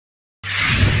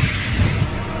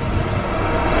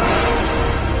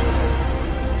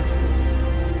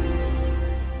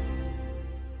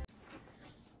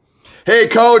Hey,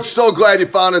 Coach, so glad you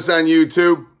found us on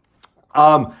YouTube.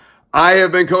 I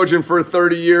have been coaching for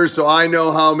 30 years, so I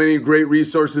know how many great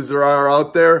resources there are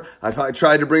out there. I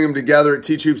tried to bring them together at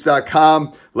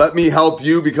teachhoops.com. Let me help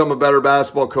you become a better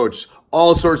basketball coach.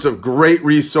 All sorts of great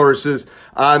resources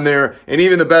on there. And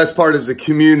even the best part is the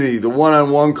community, the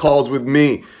one-on-one calls with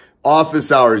me,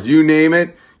 office hours, you name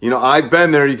it. You know, I've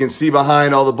been there. You can see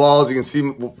behind all the balls. You can see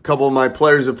a couple of my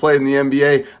players have played in the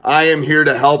NBA. I am here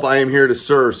to help. I am here to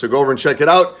serve. So go over and check it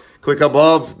out. Click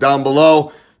above, down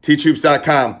below,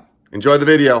 teachhoops.com. Enjoy the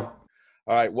video.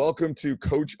 All right, welcome to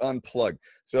Coach Unplugged.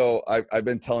 So I've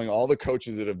been telling all the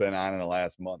coaches that have been on in the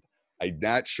last month, I'm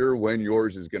not sure when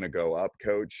yours is going to go up,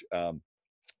 Coach.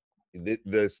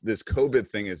 This COVID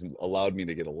thing has allowed me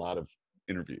to get a lot of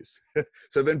interviews.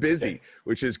 So I've been busy,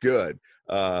 which is good,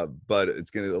 but it's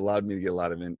going to allow me to get a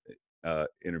lot of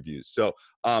interviews. So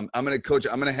I'm going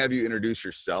to have you introduce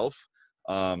yourself.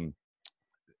 Tell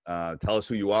us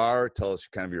who you are. Tell us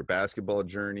kind of your basketball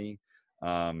journey.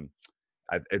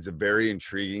 It's very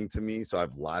intriguing to me, so I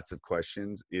have lots of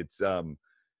questions. It's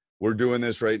we're doing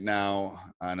this right now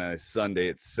on a Sunday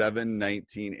at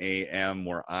 7:19 a.m.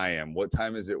 where I am. What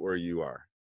time is it where you are?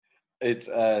 It's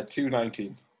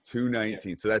 2:19. 2:19.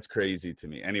 Yeah. So that's crazy to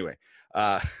me. Anyway,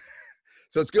 so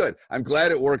it's good. I'm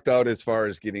glad it worked out as far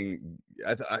as getting.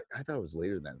 I thought it was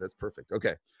later than that. That's perfect.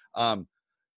 Okay.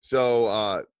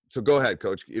 So go ahead,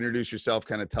 Coach. Introduce yourself.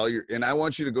 Kind of tell and I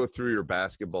want you to go through your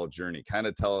basketball journey. Kind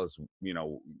of tell us, you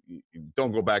know,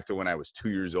 don't go back to when I was 2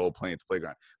 years old playing at the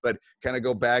playground, but kind of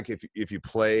go back if you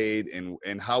played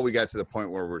and how we got to the point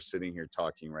where we're sitting here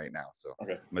talking right now. So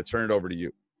okay. I'm gonna turn it over to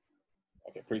you.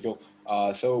 Okay, pretty cool.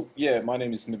 So yeah, my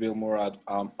name is Nabil Murad.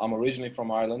 I'm originally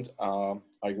from Ireland.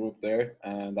 I grew up there,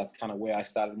 and that's kind of where I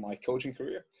started my coaching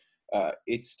career.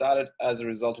 It started as a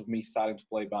result of me starting to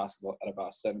play basketball at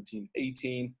about 17,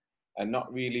 18, and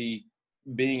not really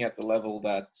being at the level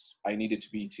that I needed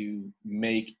to be to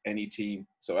make any team.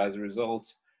 So as a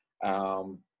result,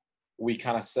 we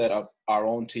kind of set up our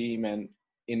own team, and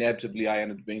inevitably I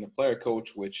ended up being a player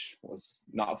coach, which was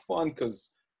not fun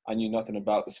because I knew nothing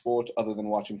about the sport other than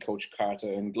watching Coach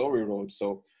Carter and Glory Road.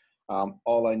 So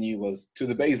all I knew was to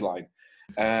the baseline.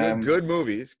 Good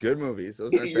movies.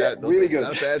 Those aren't bad. Those really good.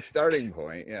 Not a bad starting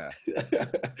point. Yeah.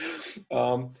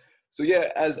 So yeah,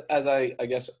 as I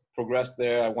guess progressed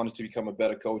there, I wanted to become a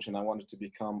better coach, and I wanted to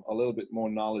become a little bit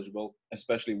more knowledgeable,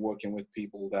 especially working with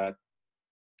people that,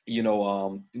 you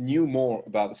know, knew more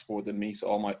about the sport than me. So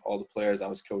all the players I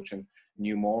was coaching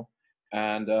knew more,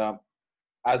 and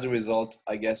as a result,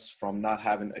 I guess from not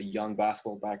having a young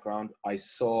basketball background, I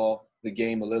saw the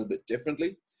game a little bit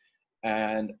differently.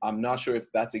 And I'm not sure if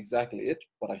that's exactly it,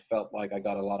 but I felt like I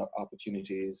got a lot of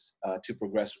opportunities to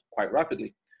progress quite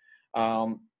rapidly.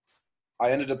 I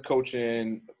ended up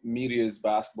coaching media's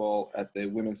basketball at the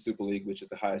Women's Super League, which is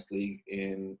the highest league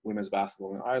in women's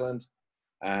basketball in Ireland.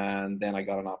 And then I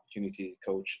got an opportunity to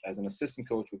coach as an assistant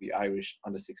coach with the Irish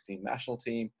under-16 national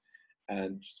team.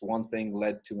 And just one thing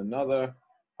led to another.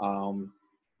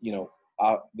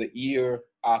 The year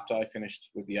after I finished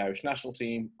with the Irish national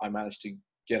team, I managed to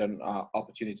get an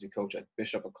opportunity to coach at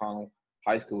Bishop O'Connell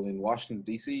High School in Washington,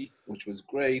 D.C., which was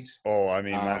great. Oh, I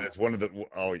mean, it's one of the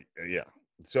 – oh, yeah.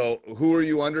 So who are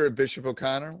you under at Bishop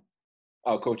O'Connell?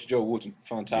 Coach Joe Wooten,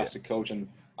 fantastic coach, and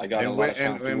I got a lot of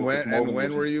chance to work with him. And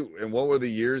when were you – and what were the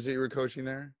years that you were coaching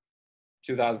there?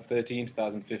 2013,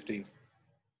 2015.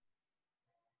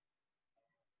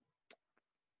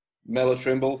 Mello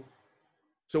Trimble.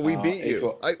 So we beat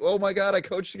you. Oh, my God, I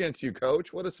coached against you,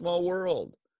 Coach. What a small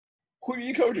world. Who are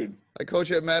you coaching? I coach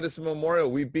at Madison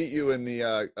Memorial. We beat you in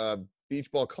the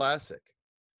Beach Ball Classic.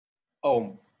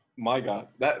 Oh, my God.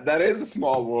 That is a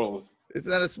small world. Isn't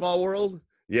that a small world?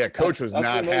 Yeah, Coach was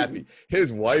not happy.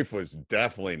 His wife was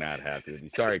definitely not happy with me.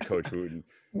 Sorry, Coach Wooten.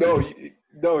 No,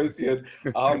 it's good.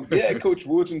 Yeah, Coach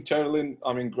Wooten, Cherlin,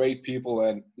 I mean, great people.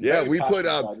 And yeah, we put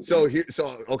up. So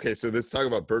let's talk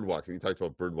about bird walking. We talked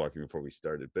about bird walking before we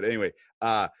started. But anyway,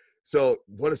 so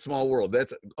what a small world.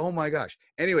 That's, oh my gosh.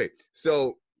 Anyway,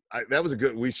 so that was a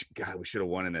good, we should have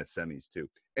won in that semis too.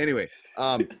 Anyway,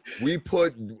 I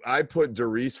put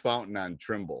Doris Fountain on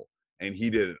Trimble, and he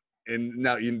did it. And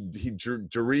now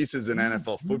Doris is an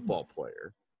NFL football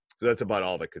player. So that's about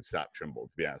all that could stop Trimble,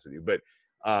 to be honest with you. But,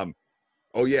 I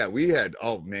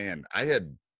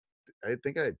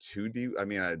think I had two I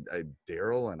had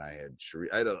Daryl and I had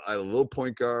Sharif. I had a little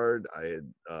point guard. I had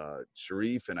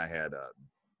Sharif, and I had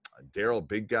Daryl,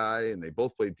 big guy, and they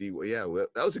both played D. Yeah,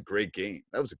 that was a great game.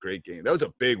 That was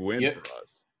a big win for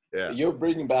us. Yeah, you're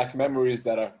bringing back memories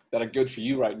that are good for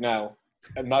you right now.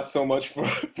 and not so much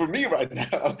for me right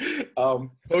now.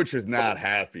 Coach was not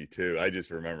happy too. I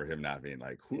just remember him not being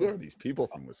like, "Who are these people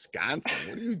from Wisconsin?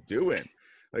 What are you doing?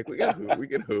 Like, we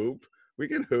can hoop.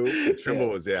 And Trimble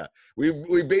was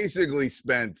We basically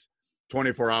spent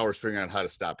 24 hours figuring out how to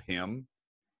stop him,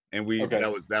 and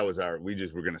that was our. We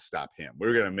just were going to stop him. We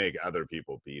were going to make other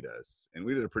people beat us, and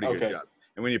we did a pretty good job.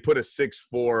 And when you put a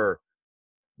 6'4"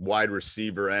 wide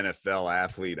receiver NFL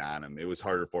athlete on him, it was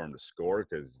harder for him to score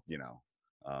because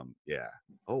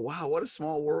oh wow, what a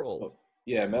small world.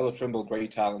 Melo Trimble,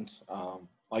 great talent.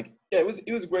 It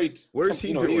was great. Where's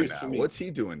he doing now? What's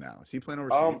he doing now? Is he playing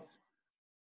overseas?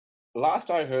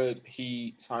 Last I heard,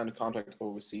 he signed a contract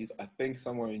overseas. I think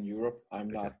somewhere in Europe. I'm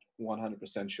not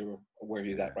 100% sure where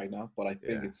he's at right now, but I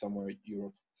think it's somewhere in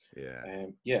Europe.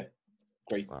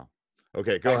 Great. Wow.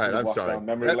 Okay, go ahead. I'm sorry.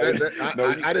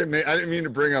 I didn't mean to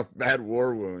bring up bad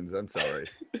war wounds. I'm sorry.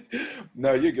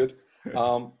 No, you're good.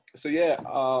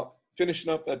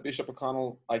 Finishing up at Bishop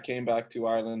O'Connell, I came back to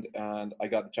Ireland and I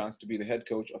got the chance to be the head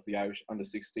coach of the Irish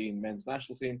under-16 men's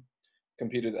national team.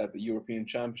 Competed at the European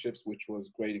Championships, which was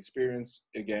a great experience.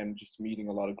 Again, just meeting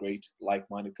a lot of great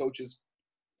like-minded coaches.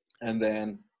 And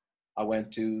then I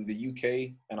went to the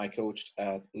UK and I coached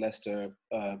at Leicester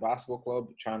Basketball Club,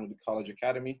 Charnwood College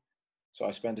Academy. So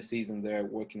I spent a season there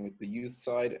working with the youth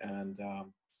side and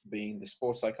being the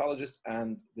sports psychologist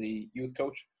and the youth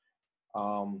coach.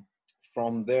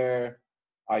 From there,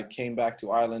 I came back to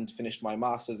Ireland, finished my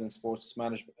master's in sports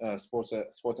management, sports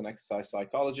and exercise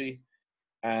psychology.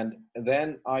 And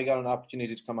then I got an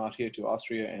opportunity to come out here to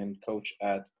Austria and coach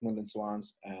at Gmunden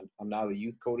Swans. And I'm now the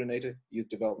youth coordinator, youth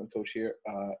development coach here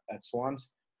at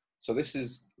Swans. So this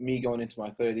is me going into my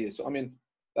third year. So, I mean,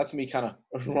 that's me kind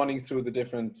of running through the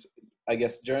different, I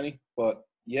guess, journey. But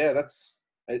yeah,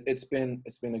 it's been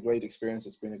a great experience.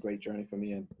 It's been a great journey for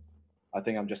me. And I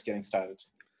think I'm just getting started.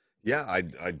 Yeah, I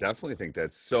definitely think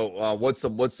that's so. What's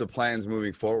the plans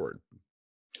moving forward?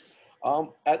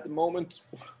 At the moment,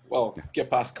 well,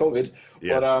 get past COVID,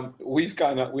 but we've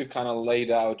kind of laid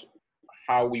out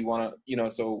how we want to,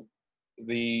 so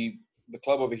the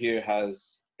club over here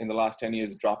has in the last 10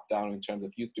 years dropped down in terms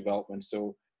of youth development.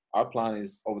 So our plan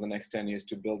is over the next 10 years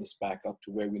to build us back up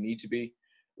to where we need to be.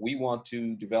 We want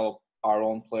to develop our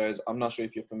own players. I'm not sure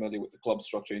if you're familiar with the club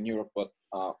structure in Europe, but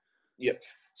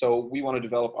so we want to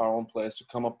develop our own players to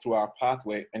come up through our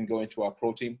pathway and go into our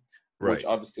pro team. Right. Which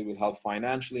obviously will help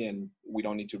financially, and we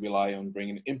don't need to rely on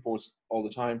bringing imports all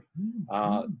the time.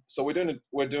 So we're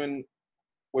doing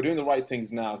the right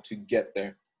things now to get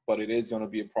there, but it is going to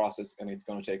be a process, and it's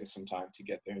going to take us some time to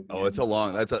get there.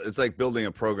 It's like building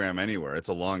a program anywhere. It's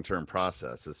a long-term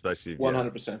process, especially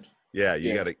 100%. Yeah,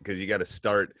 you got to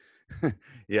start.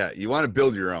 You want to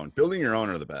build your own. Building your own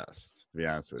are the best, to be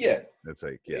honest with you. That's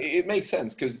it makes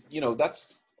sense because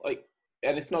that's like,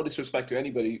 and it's no disrespect to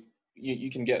anybody.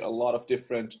 You can get a lot of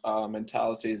different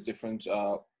mentalities, different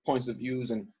points of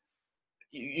views, and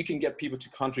you can get people to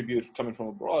contribute coming from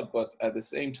abroad. But at the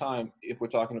same time, if we're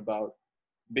talking about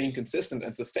being consistent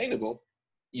and sustainable,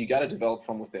 you got to develop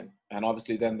from within. And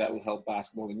obviously then that will help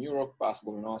basketball in Europe,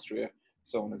 basketball in Austria,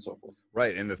 so on and so forth.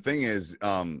 Right. And the thing is,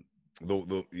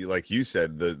 like you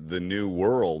said, the new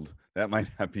world, that might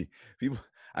not be people.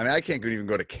 I mean, I can't even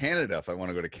go to Canada if I want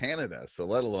to go to Canada, so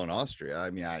let alone Austria.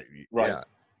 I mean,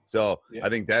 So I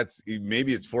think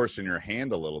maybe it's forcing your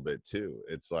hand a little bit too.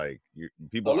 It's like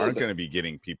people aren't going to be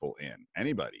getting people in,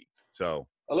 anybody. So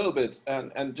a little bit,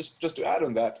 and just to add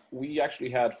on that, we actually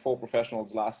had 4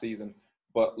 professionals last season,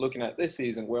 but looking at this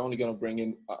season, we're only going to bring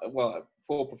in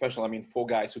 4 professional. I mean, 4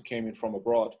 guys who came in from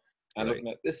abroad, and looking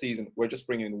at this season, we're just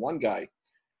bringing in 1 guy.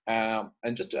 And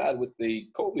just to add with the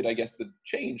COVID, I guess the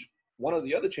change. One of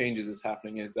the other changes is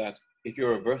happening is that if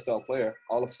you're a versatile player,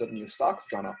 all of a sudden your stock's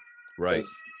gone up. Right.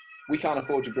 We can't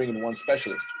afford to bring in 1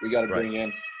 specialist. We got to bring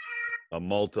in a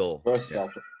multiple versatile.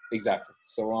 Yeah. Exactly.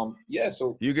 So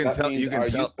so you can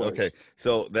tell. Okay,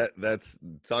 so that's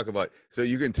talk about. So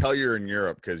you can tell you're in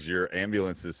Europe because your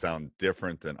ambulances sound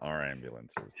different than our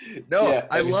ambulances. No,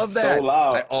 I love that. So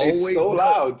loud. It's so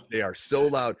loud. They are so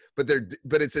loud, but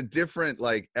it's a different,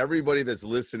 like, everybody that's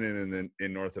listening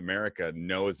in North America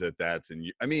knows that's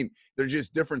I mean, they're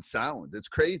just different sounds. It's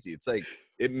crazy. It's like,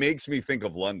 it makes me think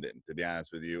of London, to be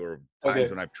honest with you, or times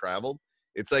when I've traveled.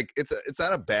 It's like, it's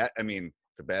not a bad, I mean,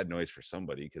 it's a bad noise for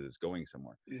somebody because it's going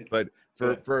somewhere. But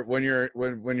for when you're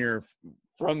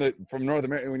from North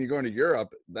America, when you go into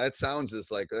Europe, that sounds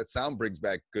just like, that sound brings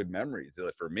back good memories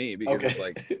for me, because it's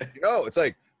like, it's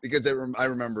like, because I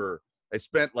remember I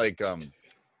spent like,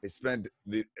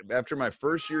 after my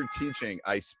first year teaching,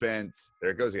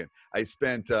 there it goes again. I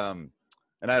spent, and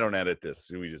I don't edit this,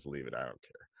 so we just leave it. I don't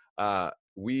care. I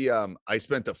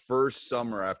spent the first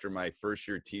summer after my first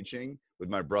year teaching with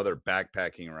my brother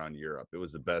backpacking around Europe. It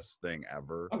was the best thing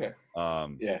ever. Okay.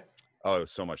 Yeah. Oh, it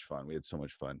was so much fun. We had so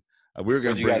much fun. We were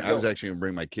going to bring, I was actually going to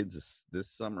bring my kids this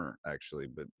summer actually,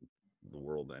 but the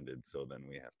world ended. So then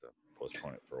we have to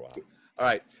postpone it for a while. All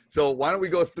right. So why don't we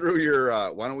go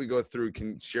through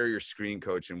can share your screen,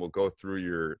 coach, and we'll go through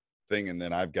your thing. And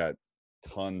then I've got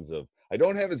tons of, I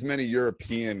don't have as many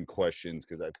European questions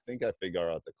because I think I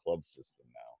figure out the club system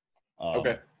now.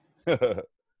 Okay.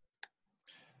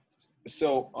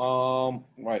 So,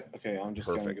 right. Okay. I'm just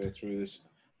going to go through this,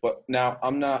 but now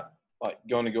I'm not like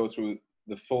going to go through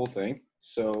the full thing.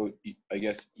 So I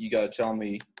guess you got to tell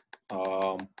me.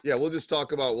 Yeah, we'll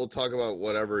talk about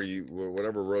whatever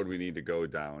road we need to go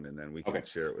down, and then we can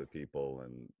share it with people.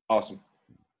 And awesome.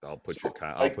 I'll put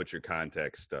your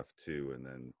contact stuff too, and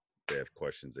then if they have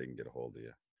questions, they can get a hold of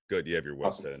you. Good, you have your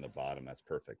website in the bottom. That's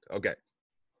perfect. Okay.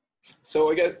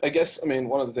 So I guess I mean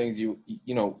one of the things you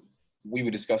know we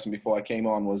were discussing before I came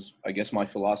on was I guess my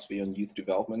philosophy on youth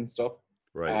development and stuff.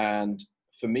 Right. And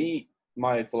for me,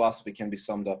 my philosophy can be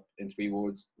summed up in 3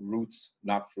 words: roots,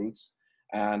 not fruits.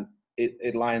 And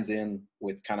it lines in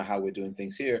with kind of how we're doing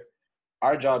things here.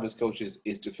 Our job as coaches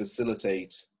is to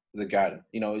facilitate the garden,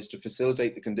 is to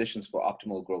facilitate the conditions for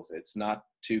optimal growth. It's not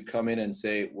to come in and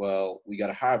say, well, we got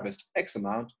to harvest X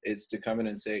amount. It's to come in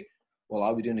and say, well,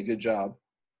 are we doing a good job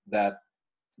that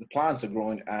the plants are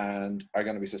growing and are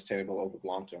going to be sustainable over the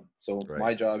long term? So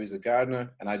my job is a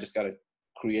gardener, and I just got to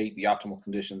create the optimal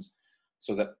conditions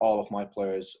so that all of my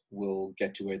players will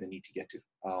get to where they need to get to.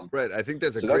 Right. I think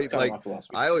that's a great, like,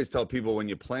 I always tell people when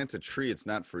you plant a tree, it's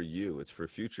not for you, it's for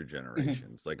future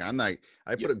generations. Like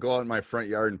go out in my front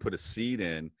yard and put a seed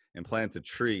in and plant a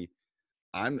tree.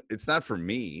 It's not for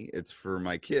me, it's for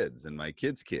my kids and my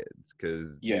kids' kids.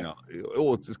 Cause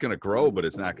it's just going to grow, but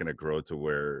it's not going to grow to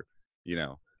where,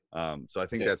 so I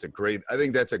think that's a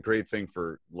great thing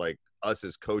for like us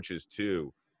as coaches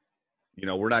too.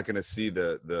 We're not going to see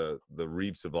the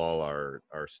reaps of all our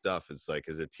stuff. It's like,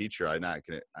 as a teacher, I'm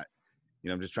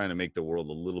just trying to make the world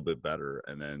a little bit better.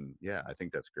 And then, I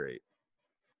think that's great.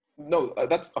 No,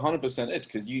 that's 100% it.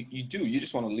 Cause you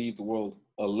just want to leave the world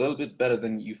a little bit better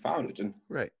than you found it. And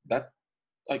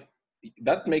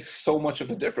that makes so much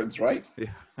of a difference, right?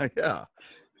 Yeah. Yeah.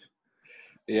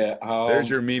 Yeah. There's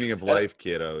your meaning of life,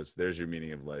 kiddos. There's your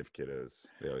meaning of life, kiddos.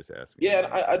 They always ask me. Yeah, and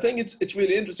I think it's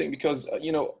really interesting because a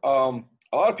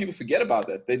lot of people forget about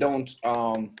that. They don't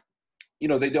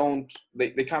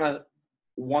they kind of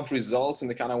want results and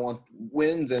they kind of want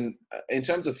wins. And in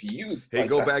terms of youth, hey,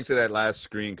 go back to that last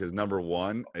screen because number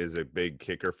 1 is a big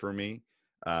kicker for me.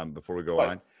 Before we go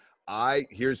on,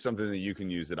 here's something that you can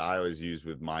use that I always use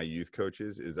with my youth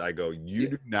coaches is I go, you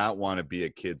do not want to be a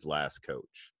kid's last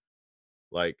coach.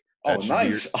 Like,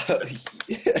 nice.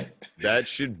 That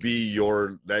should be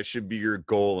your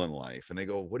goal in life. And they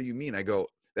go, what do you mean? I go,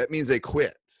 that means they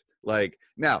quit. Like,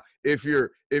 now, if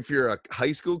you're a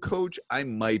high school coach, I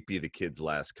might be the kid's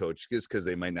last coach just because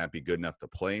they might not be good enough to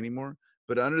play anymore.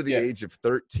 But under the age of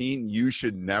 13, you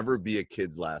should never be a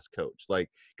kid's last coach. Like,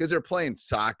 because they're playing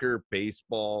soccer,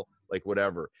 baseball, like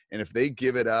whatever. And if they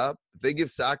give it up, if they give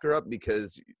soccer up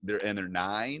because they're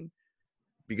 9,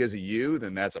 because of you,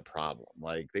 then that's a problem.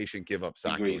 Like, they shouldn't give up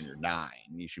soccer when you're 9.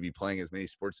 You should be playing as many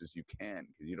sports as you can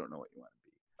because you don't know what you want to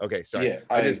be. Okay, sorry. Yeah,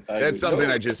 that's something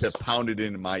I just have pounded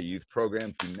into my youth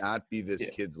program. Do not be this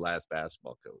kid's last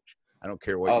basketball coach. I don't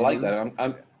care what. I like that.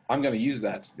 I'm going to use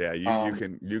that. Yeah,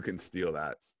 you can steal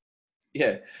that.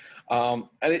 Yeah, and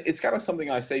it's kind of something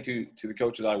I say to the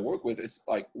coaches I work with. It's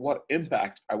like, what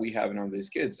impact are we having on these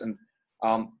kids? And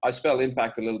I spell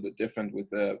impact a little bit different with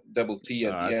the double T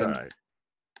at the end. All right.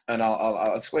 And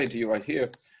I'll explain to you right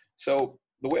here. So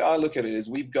the way I look at it is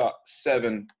we've got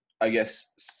 7, I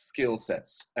guess, skill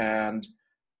sets. And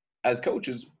as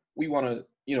coaches, we want to,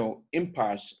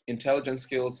 impart intelligence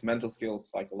skills, mental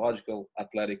skills, psychological,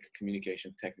 athletic,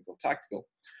 communication, technical, tactical.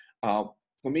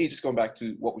 For me, just going back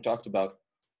to what we talked about,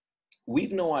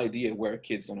 we've no idea where a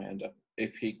kid's going to end up.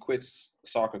 If he quits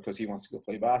soccer because he wants to go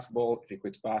play basketball, if he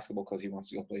quits basketball because he wants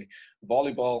to go play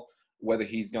volleyball, whether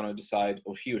he's going to decide,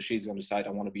 or he or she's going to decide,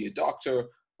 I want to be a doctor,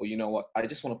 or you know what, I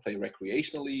just want to play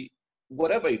recreationally,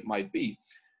 whatever it might be.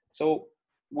 So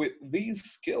with these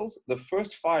skills, the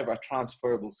first 5 are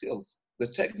transferable skills. The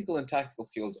technical and tactical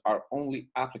skills are only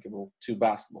applicable to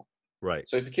basketball. Right.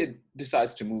 So if a kid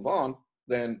decides to move on,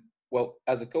 then, well,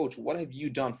 as a coach, what have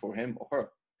you done for him or her?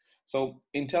 So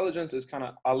intelligence is kind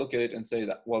of, I look at it and say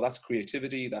that, well, that's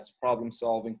creativity, that's problem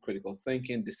solving, critical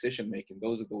thinking, decision making.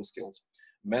 Those are those skills.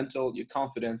 Mental, your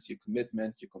confidence, your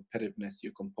commitment, your competitiveness,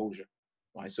 your composure.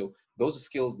 right? So those are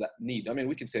skills that need, I mean,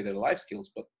 we can say they're life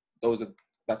skills, but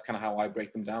that's kind of how I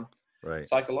break them down. Right.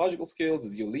 Psychological skills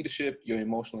is your leadership, your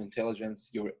emotional intelligence,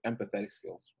 your empathetic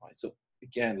skills, right? So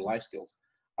again, life skills.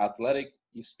 Athletic,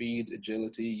 your speed,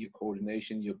 agility, your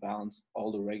coordination, your balance,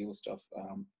 all the regular stuff,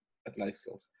 athletic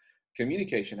skills.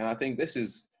 Communication, and I think this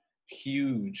is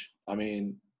huge. I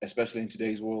mean, especially in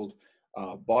today's world,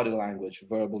 body language,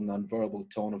 verbal, nonverbal,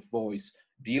 tone of voice,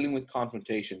 dealing with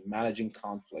confrontation, managing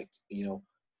conflict.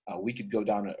 We could go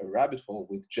down a rabbit hole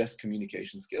with just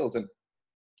communication skills. And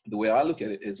the way I look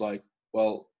at it is like,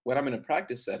 well, when I'm in a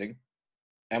practice setting,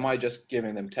 am I just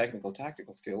giving them technical,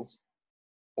 tactical skills,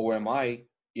 or am I,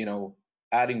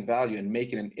 adding value and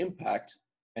making an impact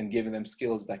and giving them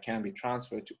skills that can be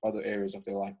transferred to other areas of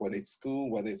their life, whether it's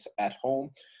school, whether it's at home,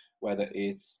 whether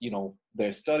it's,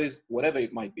 their studies, whatever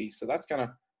it might be. So that's kind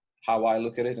of how I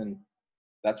look at it. And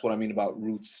that's what I mean about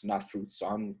roots, not fruits. So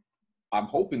I'm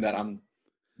hoping that I'm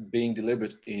being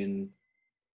deliberate in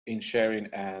sharing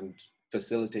and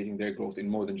facilitating their growth in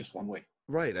more than just one way.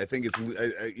 Right. I think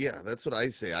it's, yeah, that's what I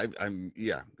say.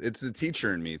 It's the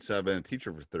teacher in me. So I've been a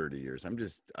teacher for 30 years. I'm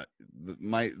just,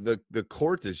 the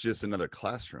court is just another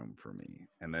classroom for me.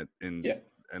 And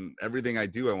everything I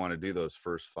do, I want to do those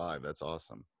first 5. That's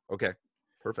awesome. Okay.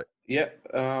 Perfect. Yeah.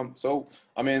 So,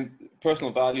 I mean,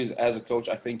 personal values as a coach,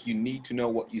 I think you need to know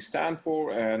what you stand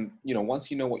for. And,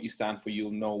 once you know what you stand for,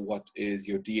 you'll know what is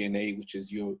your DNA, which is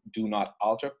your do not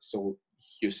alter. So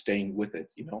you're staying with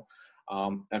it,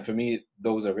 And for me,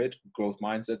 those are it. Growth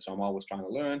mindset. So I'm always trying to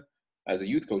learn. As a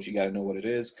youth coach, you got to know what it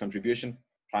is. Contribution,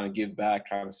 trying to give back,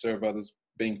 trying to serve others,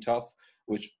 being tough,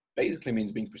 which basically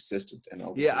means being persistent. And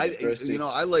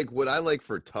what I like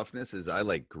for toughness is I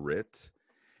like grit.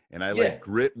 And I like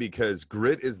grit because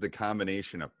grit is the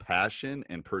combination of passion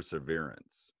and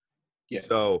perseverance. Yeah.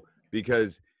 So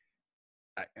because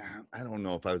I don't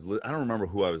know if I don't remember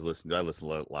who I was listening to. I listen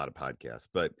to a lot of podcasts,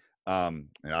 but and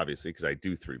obviously because I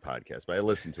do 3 podcasts, but I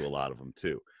listen to a lot of them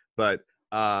too. But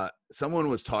someone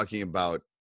was talking about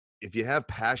if you have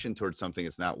passion towards something,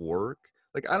 it's not work.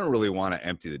 Like I don't really want to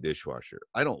empty the dishwasher.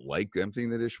 I don't like emptying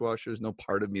the dishwasher. There's no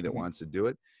part of me that wants to do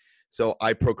it. So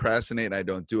I procrastinate and I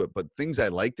don't do it. But things I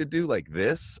like to do like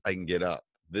this, I can get up.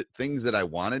 The things that I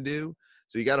want to do.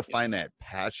 So you got to find that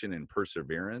passion and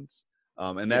perseverance.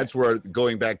 And that's where,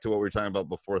 going back to what we were talking about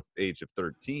before the age of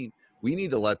 13, we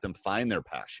need to let them find their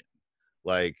passion.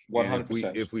 Like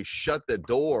 100%. If we shut the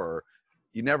door,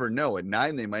 you never know. At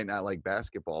 9, they might not like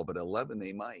basketball, but 11,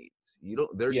 they might.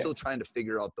 They're still trying to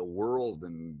figure out the world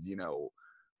and,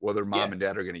 whether mom and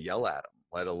dad are going to yell at them,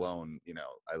 let alone,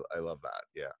 I love that.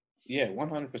 Yeah. Yeah,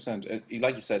 100%.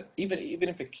 Like you said, even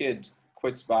if a kid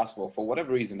quits basketball for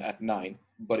whatever reason at 9,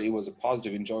 but it was a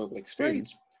positive, enjoyable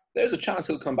experience, there's a chance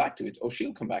he'll come back to it, or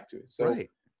she'll come back to it. So,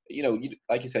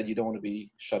 like you said, you don't want to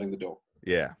be shutting the door.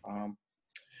 Yeah.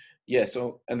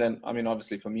 So, and then, I mean,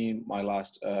 obviously for me, my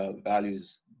last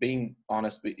values, being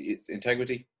honest, it's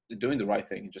integrity, doing the right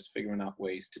thing, and just figuring out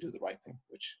ways to do the right thing,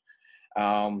 which,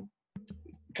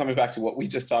 coming back to what we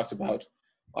just talked about,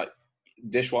 like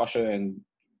dishwasher and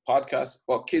podcast,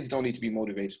 well, kids don't need to be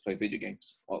motivated to play video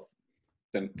games. Well,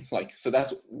 then so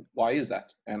that's why is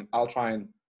that? And I'll try and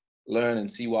learn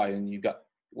and see why. And you got,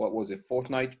 what was it,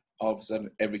 Fortnite? All of a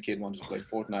sudden, every kid wanted to play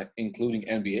Fortnite, including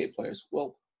NBA players.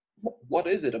 Well, what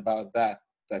is it about that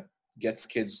gets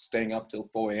kids staying up till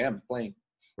 4 a.m. playing?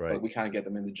 Right. But we can't get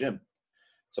them in the gym.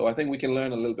 So I think we can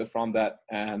learn a little bit from that.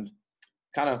 And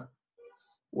kind of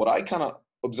what I kind of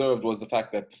observed was the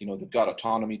fact that, they've got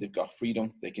autonomy, they've got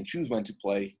freedom, they can choose when to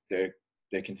play, they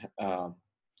can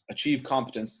achieve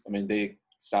competence. I mean, they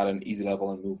start at an easy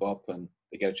level and move up, and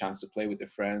they get a chance to play with their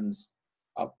friends.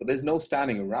 But there's no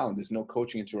standing around, there's no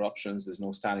coaching interruptions, there's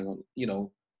no standing on,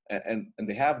 and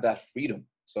they have that freedom.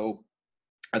 So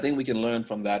I think we can learn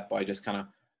from that by just kind of,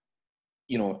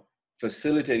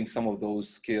 facilitating some of those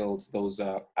skills, those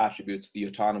attributes, the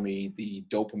autonomy, the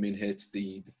dopamine hits,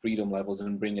 the freedom levels,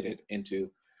 and bringing it into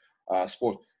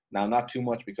sport. Now, not too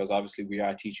much, because obviously we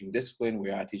are teaching discipline, we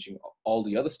are teaching all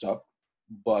the other stuff,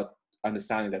 but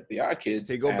understanding that they are kids.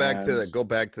 Hey, go back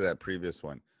to that previous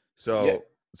one. So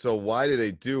why do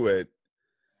they do it?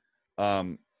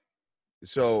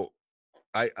 So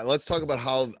let's talk about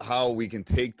how we can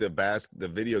take the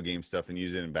video game stuff and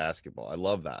use it in basketball. I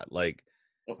love that. Like,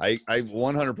 I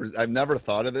 100%. I've never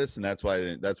thought of this, and that's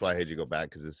why I had you go back,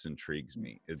 because this intrigues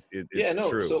me. It's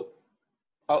true. So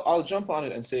I'll jump on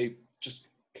it and say, just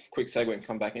quick segue and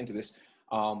come back into this.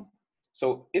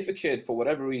 So if a kid, for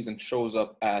whatever reason, shows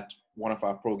up at one of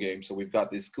our pro games, so we've got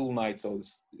these school nights,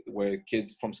 where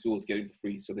kids from schools get in for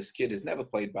free. So this kid has never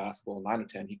played basketball, 9 or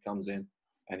 10. He comes in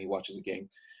and he watches a game,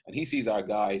 and he sees our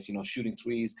guys, shooting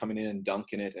threes, coming in and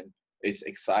dunking it, and it's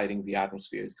exciting. The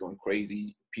atmosphere is going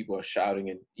crazy. People are shouting,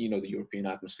 and the European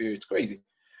atmosphere, it's crazy.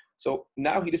 So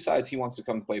now he decides he wants to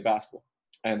come play basketball,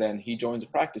 and then he joins a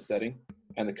practice setting,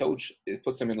 and the coach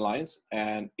puts them in lines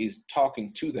and is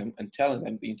talking to them and telling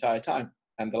them the entire time.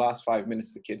 And the last 5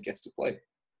 minutes, the kid gets to play.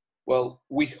 Well,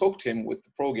 we hooked him with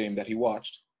the pro game that he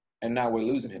watched, and now we're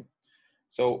losing him.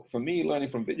 So for me, learning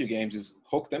from video games is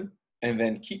hook them and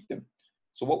then keep them.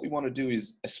 So what we want to do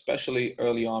is, especially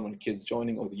early on when kids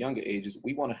joining or the younger ages,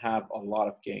 we want to have a lot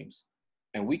of games,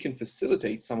 and we can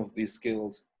facilitate some of these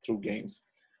skills through games.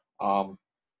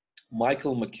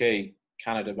 Michael McKay,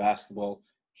 Canada Basketball,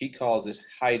 he calls it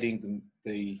hiding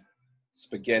the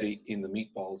spaghetti in the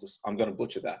meatballs. I'm going to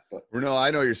butcher that, but no,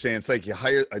 I know what you're saying. It's like you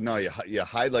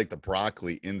hide like the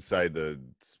broccoli inside the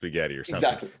spaghetti or something.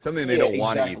 Exactly. Something they don't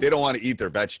want to eat. They don't want to eat their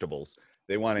vegetables.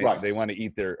 They want to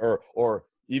eat their or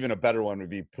even a better one would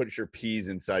be put your peas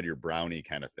inside your brownie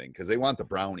kind of thing, because they want the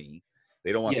brownie.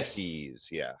 They don't want the peas.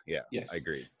 Yeah. Yes. I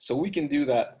agree. So we can do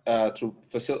that through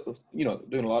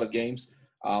doing a lot of games.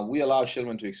 We allow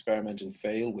children to experiment and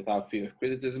fail without fear of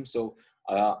criticism. So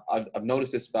I've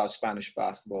noticed this about Spanish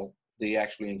basketball. They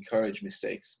actually encourage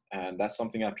mistakes, and that's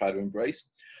something I've tried to embrace.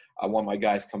 I want my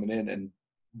guys coming in and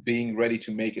being ready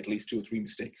to make at least 2 or 3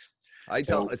 mistakes.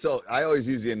 So I always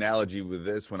use the analogy with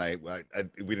this when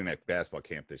we didn't have basketball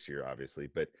camp this year, obviously,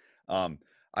 but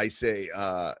I say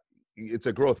it's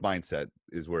a growth mindset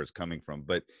is where it's coming from,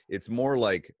 but it's more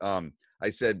like I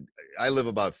said, I live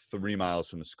about 3 miles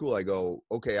from the school. I go,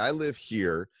 okay, I live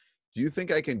here. Do you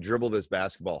think I can dribble this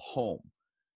basketball home?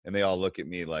 And they all look at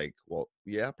me like, well,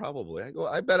 yeah, probably. I go,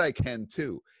 I bet I can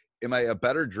too. Am I a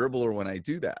better dribbler when I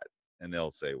do that? And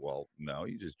they'll say, well, no,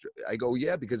 I go,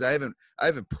 yeah, because I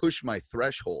haven't pushed my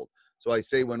threshold. So I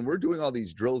say, when we're doing all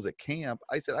these drills at camp,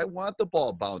 I said, I want the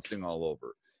ball bouncing all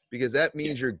over, because that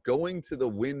means you're going to the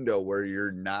window where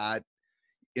you're not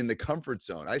in the comfort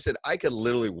zone. I said, I could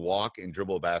literally walk and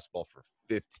dribble a basketball for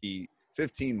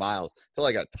 15 miles till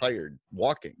I got tired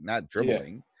walking, not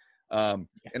dribbling. And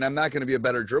I'm not going to be a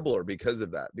better dribbler because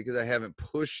of that, because I haven't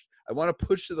pushed. I want to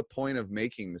push to the point of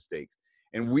making mistakes,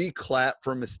 and we clap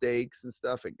for mistakes and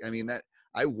stuff. I mean, that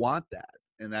I want that.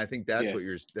 And I think that's what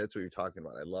you're talking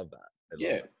about. I love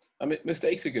that. I mean,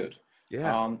 mistakes are good.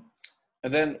 Yeah.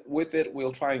 And then with it,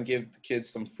 we'll try and give the kids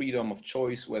some freedom of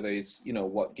choice, whether it's,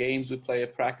 what games we play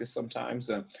at practice sometimes.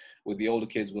 With the older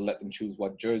kids, we'll let them choose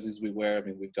what jerseys we wear. I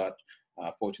mean,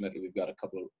 fortunately, we've got a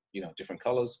couple of, different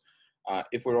colors.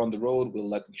 If we're on the road, we'll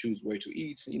let them choose where to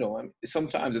eat.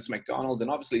 Sometimes it's McDonald's, and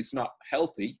obviously it's not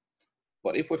healthy.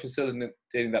 But if we're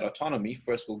facilitating that autonomy,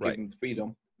 first we'll give them the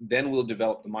freedom. Then we'll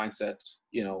develop the mindset.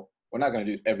 We're not going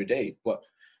to do it every day, but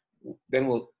then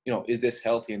we'll, is this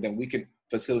healthy? And then we can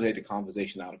facilitate a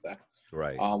conversation out of that.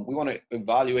 Right. We want to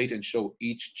evaluate and show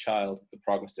each child the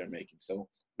progress they're making. So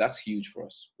that's huge for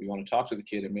us. We want to talk to the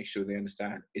kid and make sure they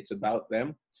understand it's about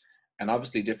them. And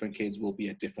obviously different kids will be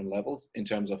at different levels in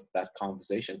terms of that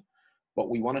conversation.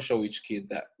 But we want to show each kid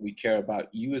that we care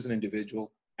about you as an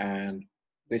individual, and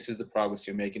this is the progress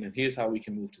you're making, and here's how we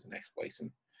can move to the next place.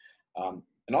 And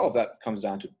all of that comes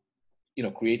down to,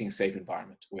 creating a safe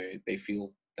environment where they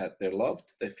feel that they're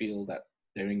loved, they feel that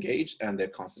they're engaged, and they're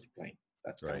constantly playing.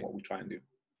 That's kind of what we try and do.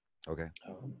 Okay.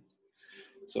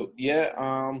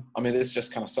 I mean, this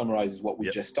just kind of summarizes what we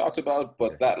just talked about,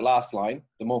 but that last line,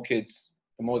 the more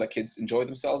that kids enjoy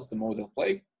themselves, the more they'll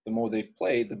play. The more they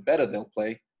play, the better they'll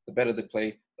play. The better they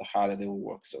play, the harder they will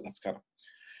work. So that's kind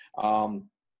of,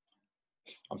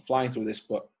 I'm flying through this,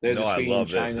 but there's a tree in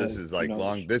China. This is like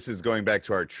this is going back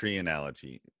to our tree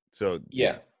analogy. So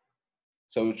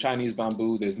So Chinese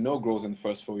bamboo, there's no growth in the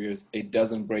first 4 years. It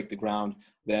doesn't break the ground.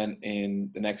 Then in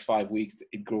the next 5 weeks,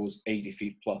 it grows 80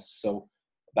 feet plus. So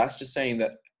that's just saying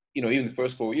that, even the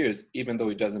first 4 years, even though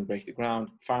it doesn't break the ground,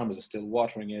 farmers are still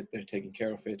watering it. They're taking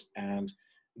care of it. And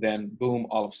then boom,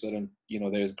 all of a sudden,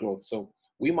 there's growth. So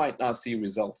we might not see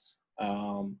results.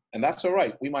 And that's all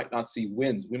right. We might not see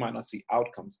wins. We might not see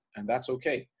outcomes. And that's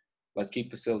okay. Let's keep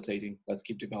facilitating. Let's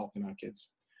keep developing our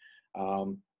kids.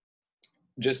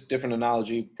 Just different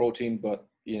analogy, protein, but,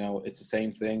 it's the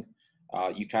same thing.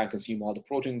 You can't consume all the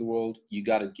protein in the world. You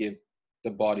got to give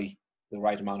the body the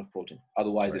right amount of protein.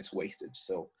 Otherwise, it's wasted.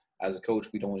 So as a coach,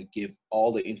 we don't want to give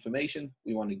all the information.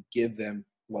 We want to give them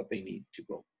what they need to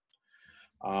grow.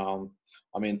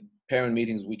 I mean, parent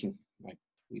meetings, we don't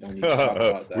need to talk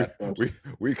about that. But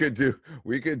we could do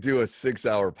a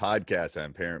 6-hour podcast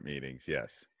on parent meetings.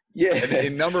 Yes. Yeah.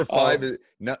 And number 5 is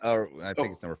I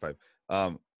think it's number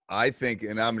 5. I think,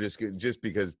 and I'm just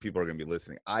because people are going to be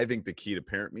listening, I think the key to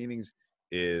parent meetings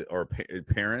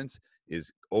parents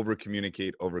is over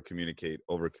communicate, over communicate,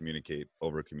 over communicate,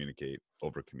 over communicate,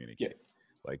 over communicate.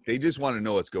 Like they just want to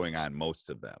know what's going on. Most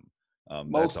of them.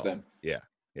 Most of them. Yeah.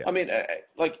 Yeah. I mean,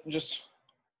 like just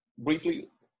briefly,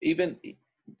 even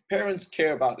parents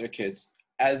care about their kids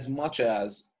as much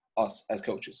as us as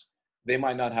coaches. They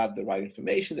might not have the right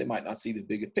information. They might not see the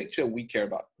bigger picture we care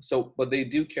about. So, but they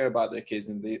do care about their kids,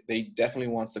 and they definitely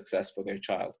want success for their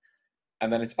child.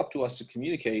 And then it's up to us to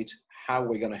communicate how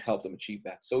we're going to help them achieve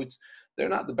that. So they're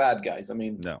not the bad guys. I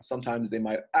mean, no. Sometimes they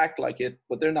might act like it,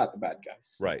 but they're not the bad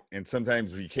guys. Right. And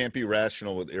sometimes you can't be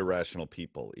rational with irrational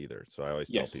people either. So I always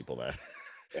tell people that.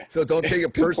 Yeah. So don't take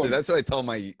it personally. That's what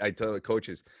I tell the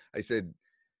coaches. I said,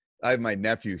 I have my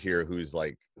nephew here who's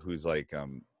like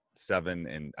 7,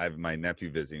 and I have my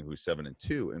nephew visiting who's 7 and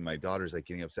 2, and my daughter's like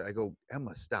getting upset. I go,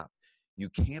 Emma, stop. You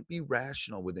can't be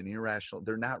rational with an irrational.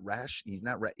 They're not rational.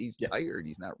 He's tired.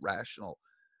 He's not rational.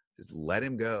 Just let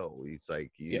him go. He's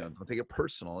like, you know, don't take it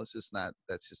personal. It's just not,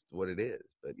 that's just what it is.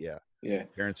 But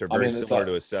parents are very similar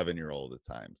to a 7-year-old at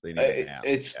times. They need a nap.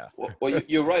 Well,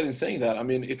 you're right in saying that. I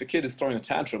mean, if a kid is throwing a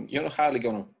tantrum, you're not hardly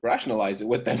going to rationalize it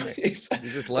with them. You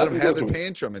just let them have the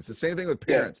tantrum. It's the same thing with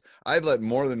parents. I've let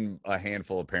more than a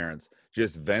handful of parents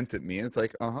just vent at me, and it's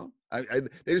like,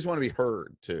 they just want to be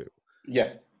heard too.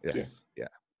 Yeah. Yes. Yeah.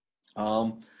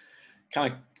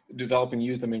 Kind of developing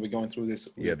youth. I mean, we're going through this.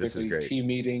 This is great. Team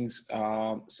meetings.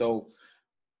 So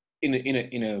in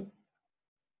a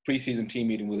preseason team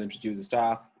meeting, we'll introduce the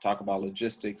staff, talk about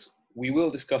logistics. We will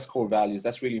discuss core values.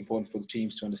 That's really important for the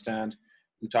teams to understand.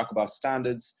 We talk about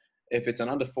standards. If it's an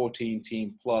under 14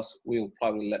 team plus, we'll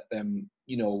probably let them,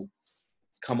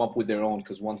 come up with their own,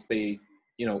 because once they,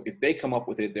 if they come up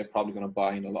with it, they're probably going to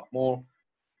buy in a lot more.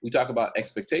 We talk about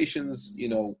expectations.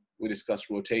 We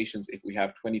discuss rotations. If we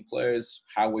have 20 players,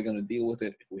 how we're going to deal with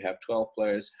it. If we have 12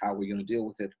 players, how we're going to deal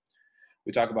with it.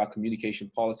 We talk about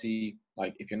communication policy.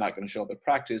 Like if you're not going to show up at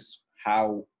practice,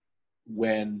 how,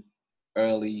 when,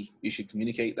 early you should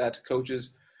communicate that to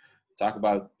coaches. Talk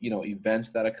about,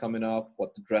 events that are coming up,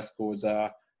 what the dress codes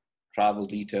are, travel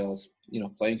details,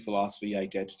 playing philosophy,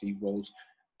 identity, roles.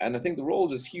 And I think the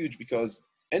roles is huge, because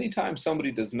anytime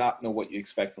somebody does not know what you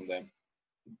expect from them,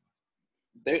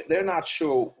 they're not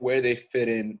sure where they fit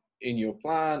in your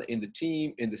plan, in the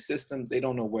team, in the system. They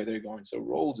don't know where they're going. So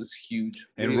roles is huge.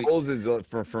 And really. Roles is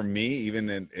for me,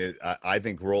 even I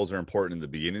think roles are important in the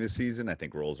beginning of the season. I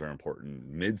think roles are important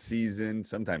mid-season,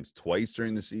 sometimes twice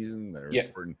during the season. They're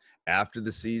important after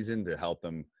the season to help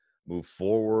them move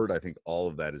forward. I think all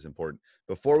of that is important.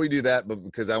 Before we do that, but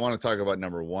because I want to talk about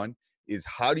number one, is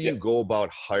how do you go about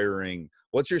hiring?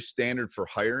 What's your standard for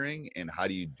hiring, and how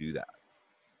do you do that?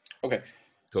 Okay.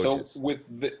 Coaches. So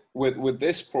with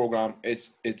this program,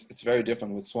 it's very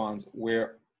different with Swans,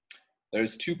 where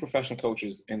there's 2 professional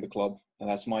coaches in the club, and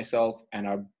that's myself and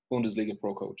our Bundesliga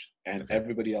pro coach, and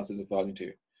everybody else is a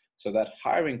volunteer. So that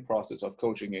hiring process of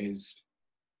coaching is,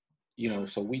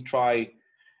 so we try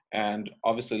and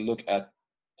obviously look at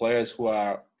players who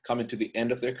are coming to the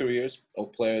end of their careers, or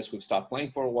players who've stopped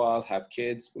playing for a while, have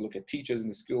kids. We look at teachers in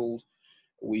the schools.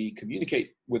 We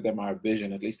communicate with them our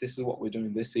vision. At least this is what we're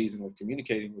doing this season. We're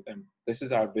communicating with them. This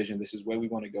is our vision. This is where we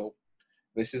want to go.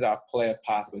 This is our player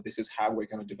pathway. This is how we're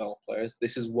going to develop players.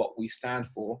 This is what we stand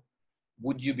for.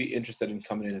 Would you be interested in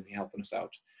coming in and helping us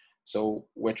out? So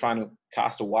we're trying to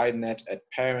cast a wide net at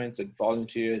parents, at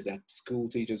volunteers, at school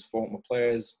teachers, former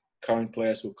players, current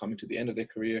players who are coming to the end of their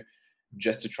career,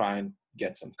 just to try and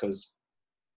get some. Because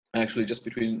actually, just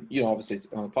between, obviously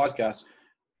it's on a podcast,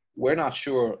 we're not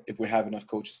sure if we have enough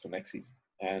coaches for next season.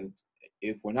 And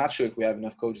if we're not sure if we have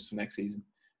enough coaches for next season,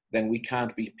 then we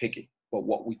can't be picky. But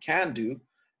what we can do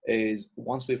is,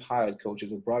 once we've hired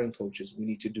coaches or brought in coaches, we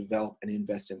need to develop and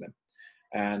invest in them.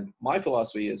 And my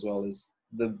philosophy as well is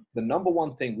the number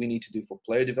one thing we need to do for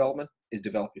player development is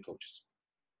develop your coaches.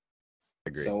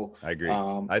 I agree. So, I agree.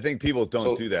 I think people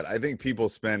don't do that. I think people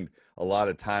spend a lot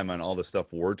of time on all the stuff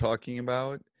we're talking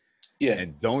about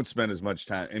and don't spend as much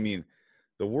time. I mean,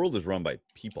 the world is run by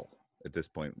people at this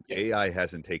point. AI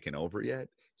hasn't taken over yet.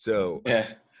 So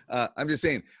I'm just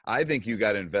saying, I think you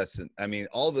got to invest in, I mean,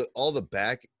 all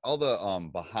the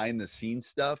behind the scenes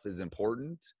stuff is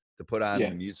important to put on the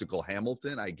musical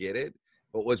Hamilton. I get it.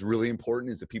 But what's really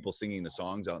important is the people singing the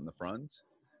songs out in the front.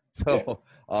 So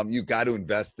you got to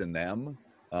invest in them.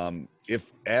 If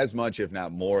as much, if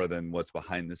not more than what's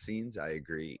behind the scenes. I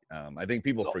agree. I think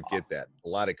people forget that. A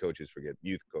lot of coaches forget,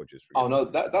 youth coaches forget. Oh no,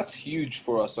 that's huge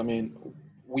for us. I mean,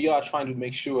 we are trying to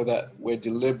make sure that we're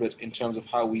deliberate in terms of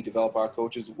how we develop our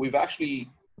coaches. We've actually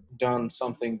done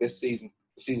something this season,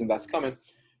 the season that's coming.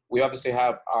 We obviously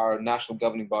have our national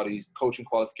governing bodies coaching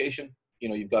qualification.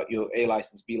 You've got your A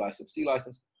license, B license, C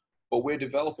license. but we're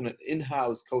developing an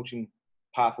in-house coaching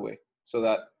pathway so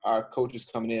that our coaches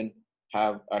coming in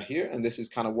are here, and this is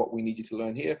kind of what we need you to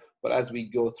learn here. But as we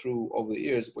go through over the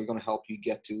years, we're going to help you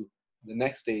get to the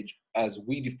next stage as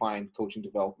we define coaching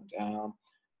development.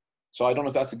 So I don't know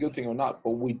if that's a good thing or not,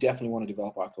 but we definitely want to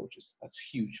develop our coaches. That's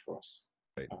huge for us.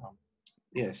 Right.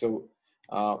 Yeah. So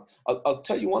I'll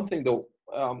tell you one thing though.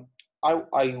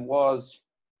 I was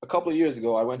a couple of years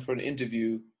ago, I went for an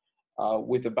interview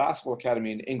with a basketball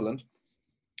academy in England,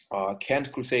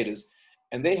 Kent Crusaders,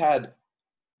 and they had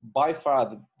by far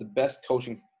the best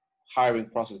coaching hiring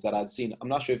process that I'd seen. I'm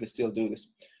not sure if they still do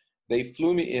this. They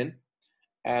flew me in,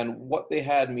 and what they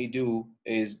had me do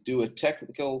is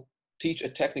teach a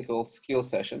technical skill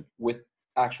session with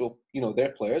actual, their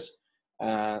players.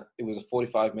 It was a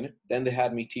 45-minute. Then they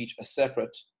had me teach a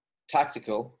separate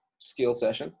tactical skill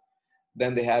session.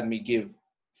 Then they had me give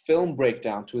film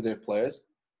breakdown to their players.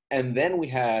 And then we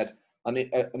had an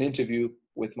interview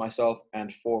with myself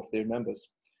and 4 of their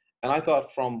members. And I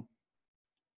thought from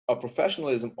a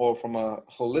professionalism or from a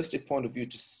holistic point of view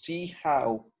to see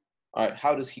how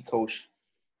does he coach?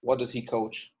 What does he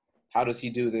coach? How does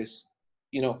he do this?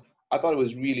 I thought it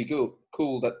was really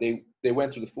cool that they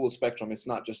went through the full spectrum. It's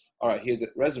not just, all right, here's a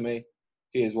resume,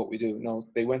 here's what we do. No,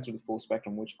 they went through the full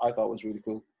spectrum, which I thought was really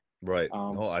cool. Right.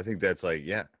 No, I think that's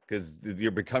because you're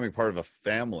becoming part of a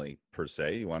family per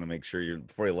se. You want to make sure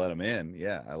before you let them in.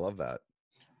 Yeah, I love that.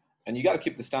 And you got to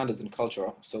keep the standards and culture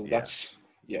up. So that's,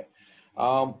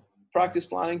 practice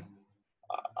planning.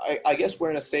 I guess we're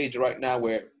in a stage right now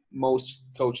where most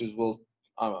coaches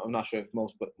I'm not sure if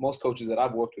most, but most coaches that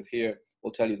I've worked with here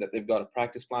will tell you that they've got a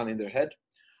practice plan in their head.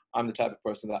 I'm the type of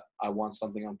person that I want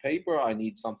something on paper. I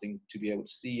need something to be able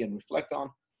to see and reflect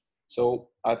on. So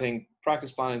I think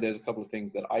practice planning, there's a couple of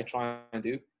things that I try and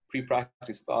do.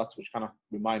 Pre-practice thoughts, which kind of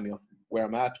remind me of where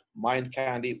I'm at. Mind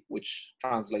candy, which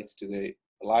translates to the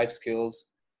life skills.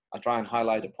 I try and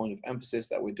highlight a point of emphasis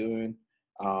that we're doing.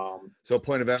 So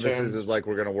point of emphasis is like,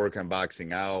 we're going to work on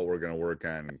boxing out. We're going to work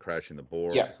on crashing the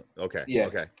board. Yeah. Okay. Yeah.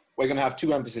 Okay. We're going to have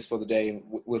 2 emphasis for the day. And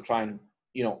we'll try and,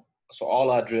 so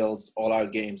all our drills, all our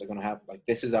games are going to have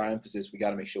this is our emphasis. We got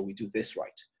to make sure we do this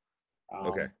right.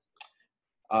 Okay.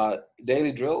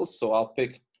 Daily drills. So I'll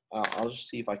just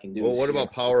see if I can do Well, this what here.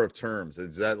 about power of terms?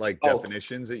 Is that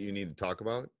definitions that you need to talk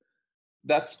about?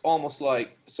 That's almost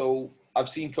so I've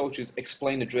seen coaches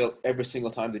explain the drill every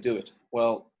single time they do it.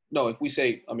 Well, no, if we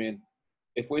say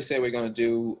we're going to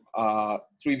do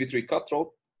 3v3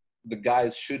 cutthroat, the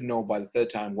guys should know by the 3rd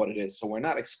time what it is. So we're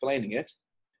not explaining it.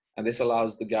 And this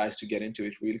allows the guys to get into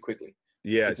it really quickly.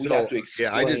 Yeah. We have to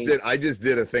explain. I just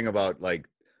did a thing about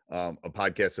a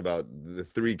podcast about the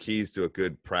 3 keys to a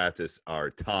good practice are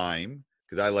time.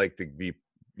 Cause I like to be,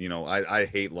 I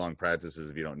hate long practices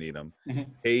if you don't need them.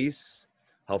 Mm-hmm. Pace,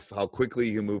 how quickly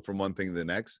you can move from one thing to the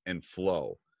next, and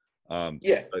flow. I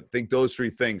think those 3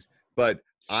 things, but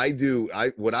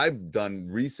what I've done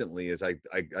recently is I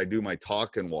do my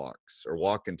talk and walks, or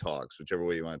walk and talks, whichever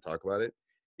way you want to talk about it,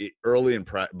 early in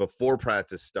before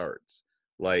practice starts.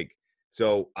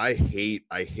 So I hate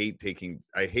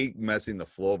messing the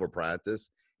flow of a practice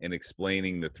and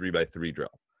explaining the 3x3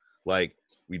 drill.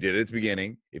 We did it at the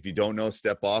beginning. If you don't know,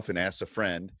 step off and ask a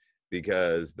friend,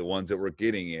 because the ones that were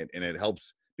getting it, and it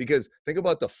helps. Because think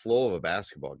about the flow of a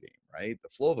basketball game, right? The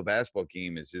flow of a basketball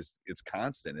game is it's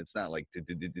constant. It's not like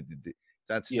it's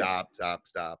not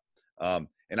stop.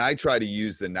 And I try to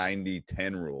use the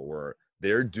 90-10 rule, where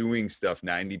they're doing stuff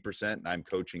 90% and I'm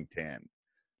coaching 10.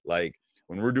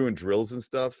 When we're doing drills and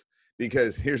stuff,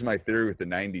 because here's my theory with the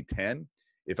 90-10.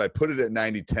 If I put it at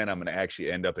 90-10, I'm going to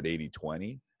actually end up at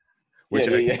 80-20, which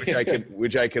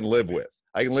I can live with.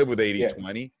 I can live with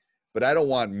 80-20, but I don't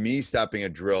want me stopping a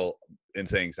drill and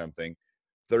saying something.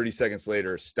 30 seconds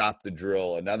later, stop the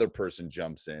drill. Another person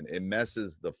jumps in. It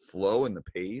messes the flow and the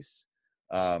pace.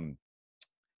 And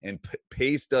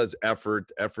pace does effort.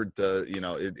 Effort does,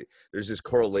 there's this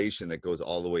correlation that goes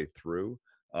all the way through.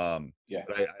 But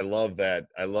I love that.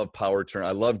 I love power term.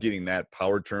 I love getting that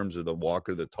power terms or the walk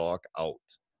or the talk out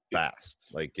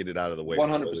fast. Get it out of the way.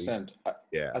 100%.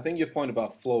 Yeah. I think your point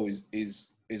about flow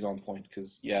is on point,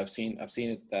 because I've seen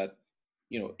it that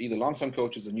either long-term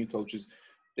coaches or new coaches,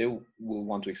 they will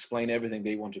want to explain everything.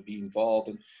 They want to be involved.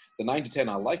 And the 90-10,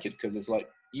 I like it, because it's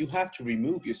you have to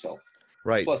remove yourself.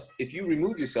 Right. Plus, if you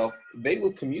remove yourself, they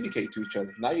will communicate to each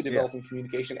other. Now you're developing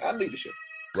communication and leadership.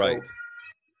 Right.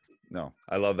 No,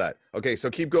 I love that. Okay, so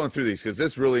keep going through these, because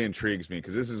this really intrigues me,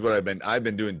 because this is what I've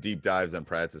been doing deep dives on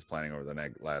practice planning over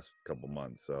the last couple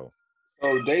months. So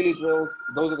daily drills,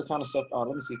 those are the kind of stuff. Let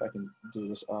me see if I can do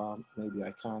this. Maybe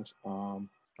I can't.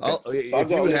 Okay.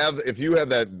 If you have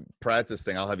that practice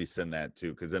thing, I'll have you send that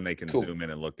too, because then they can Cool. zoom in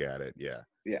and look at it. Yeah.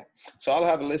 Yeah. So I'll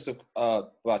have a list of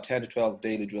about 10 to 12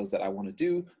 daily drills that I want to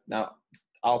do. Now,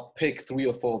 I'll pick 3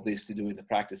 or 4 of these to do in the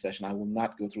practice session. I will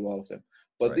not go through all of them.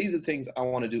 But these are things I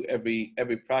want to do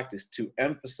every practice to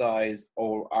emphasize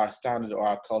our standard or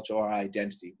our culture or our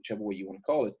identity, whichever way you want to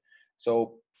call it.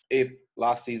 So if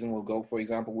last season we'll go, for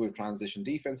example, we're a transition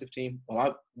defensive team. Well,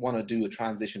 I want to do a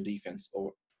transition defense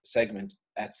or segment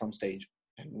at some stage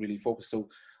and really focus. So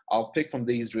I'll pick from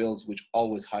these drills, which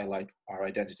always highlight our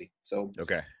identity. So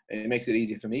it makes it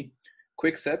easier for me.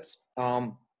 Quick sets.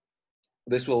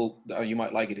 This will, you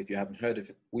might like it if you haven't heard of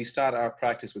it. We start our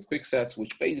practice with quick sets,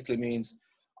 which basically means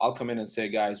I'll come in and say,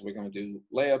 guys, we're going to do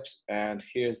layups, and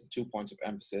here's the 2 points of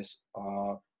emphasis.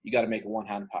 You got to make a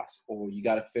one-hand pass, or you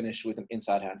got to finish with an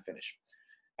inside-hand finish.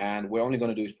 And we're only going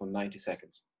to do it for 90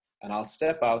 seconds. And I'll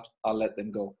step out, I'll let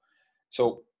them go.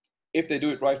 So if they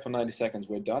do it right for 90 seconds,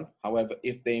 we're done. However,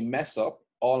 if they mess up,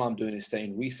 all I'm doing is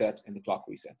saying reset, and the clock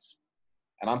resets.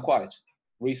 And I'm quiet.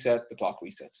 Reset, the clock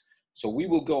resets. So we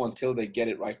will go until they get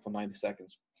it right for 90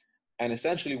 seconds. And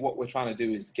essentially what we're trying to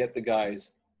do is get the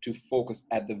guys to focus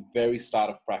at the very start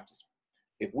of practice.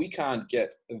 If we can't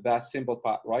get that simple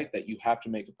part right, that you have to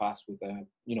make a pass with a,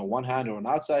 one hand or an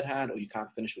outside hand, or you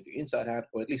can't finish with your inside hand,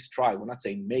 or at least try. We're not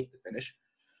saying make the finish.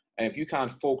 And if you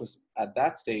can't focus at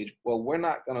that stage, well, we're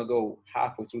not going to go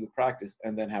halfway through the practice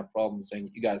and then have problems saying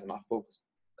you guys are not focused,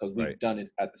 because we've done it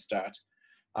at the start.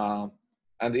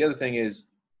 And the other thing is,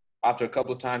 after a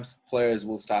couple of times, players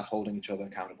will start holding each other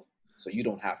accountable. So you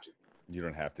don't have to. You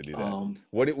don't have to do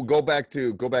that. Go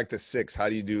back to 6. How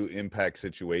do you do impact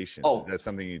situations? Is that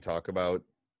something you talk about?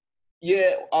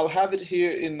 Yeah, I'll have it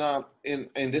here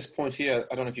in this point here.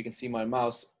 I don't know if you can see my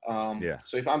mouse.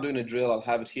 So if I'm doing a drill, I'll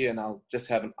have it here, and I'll just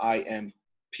have an IMP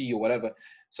or whatever.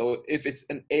 So if it's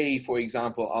an A, for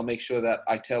example, I'll make sure that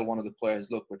I tell one of the players,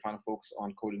 look, we're trying to focus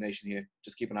on coordination here.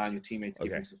 Just keep an eye on your teammates,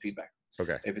 give them some feedback.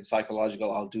 Okay. If it's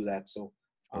psychological, I'll do that. So,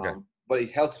 but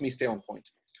it helps me stay on point.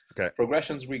 Okay.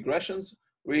 Progressions, regressions,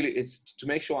 really it's to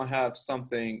make sure I have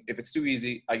something. If it's too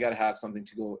easy, I got to have something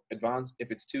to go advanced. If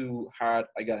it's too hard,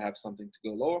 I got to have something to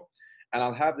go lower. And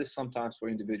I'll have this sometimes for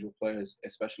individual players,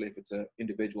 especially if it's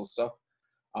individual stuff.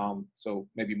 So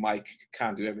maybe Mike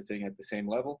can't do everything at the same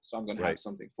level. So I'm going to have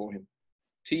something for him.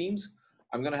 Teams,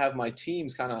 I'm going to have my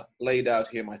teams kind of laid out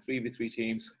here, my 3v3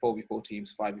 teams, 4v4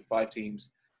 teams, 5v5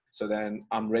 teams. So then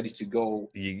I'm ready to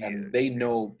go, and they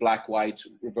know black, white,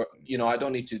 I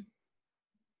don't need to.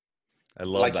 I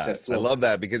love that. I love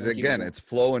that because, again, it's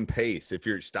flow and pace. If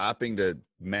you're stopping to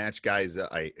match guys,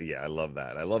 I love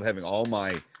that. I love having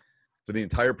for the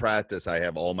entire practice, I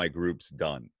have all my groups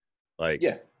done.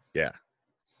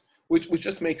 Which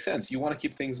just makes sense. You want to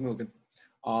keep things moving.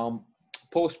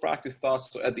 Post-practice thoughts.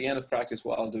 So at the end of practice,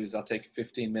 what I'll do is I'll take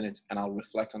 15 minutes and I'll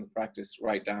reflect on the practice,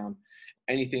 write down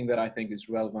anything that I think is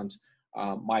relevant.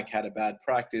 Mike had a bad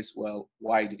practice. Well,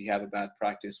 why did he have a bad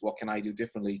practice? What can I do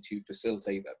differently to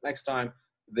facilitate that next time?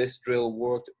 This drill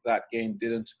worked, that game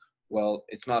didn't. Well,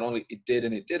 it's not only it did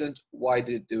and it didn't. Why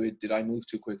did it do it? Did I move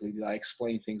too quickly? Did I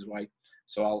explain things right?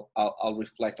 So I'll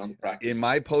reflect on the practice. In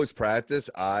my post-practice,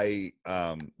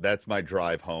 that's my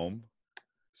drive home.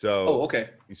 So,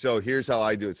 So here's how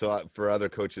I do it. So for other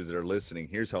coaches that are listening,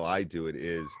 here's how I do it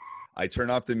is I turn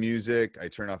off the music. I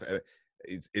turn off,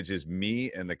 it's just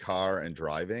me and the car and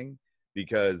driving,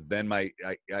 because then I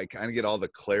kind of get all the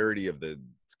clarity of the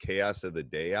chaos of the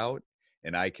day out,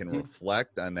 and I can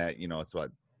reflect on that. It's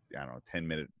about,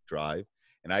 10-minute drive,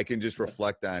 and I can just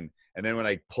reflect on, and then when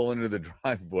I pull into the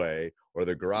driveway or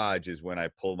the garage is when I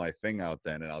pull my thing out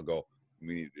then, and I'll go,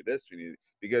 we need to do this.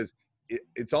 Because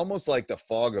it's almost like the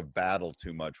fog of battle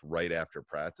too much right after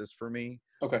practice for me.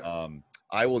 Okay.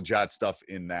 I will jot stuff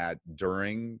in that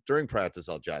during practice.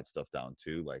 I'll jot stuff down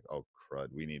too, like, oh crud,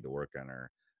 we need to work on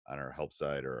our help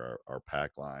side or our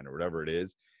pack line or whatever it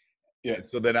is. Yeah.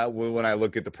 So then when I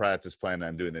look at the practice plan and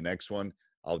I'm doing the next one,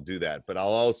 I'll do that. But I'll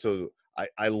also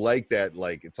I like that,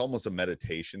 like, it's almost a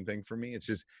meditation thing for me. It's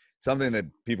just something that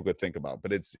people could think about.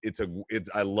 But it's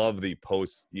I love the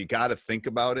post. You got to think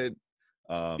about it.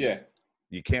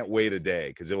 You can't wait a day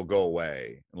because it will go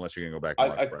away unless you're gonna go back.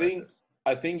 And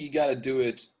I think you got to do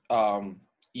it. At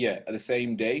the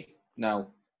same day. Now,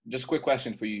 just a quick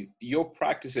question for you. Your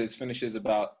practices finishes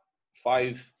about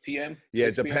 5 p.m. Yeah,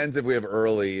 it depends if we have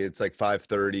early. It's like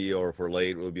 5:30, or if we're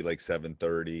late, it would be like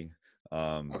 7:30.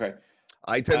 Okay.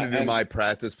 I tend to do my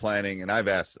practice planning, and I've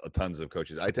asked tons of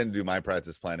coaches. I tend to do my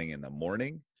practice planning in the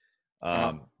morning,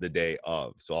 the day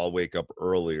of. So I'll wake up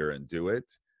earlier and do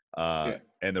it.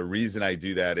 And the reason I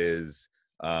do that is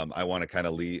I want to kind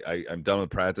of leave. I'm done with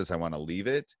practice. I want to leave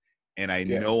it. and I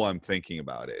know I'm thinking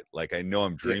about it. Like, I know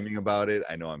I'm dreaming about it.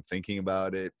 I know I'm thinking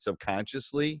about it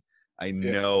subconsciously. I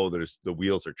know the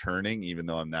wheels are turning, even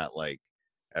though I'm not like,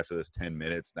 after this 10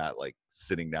 minutes, not like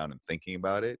sitting down and thinking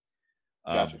about it.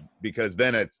 Gotcha. Because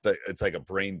then it's like a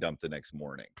brain dump the next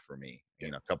morning for me. You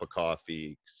know, cup of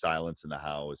coffee, silence in the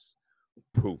house,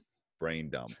 poof, brain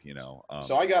dump. You know.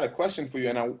 So I got a question for you,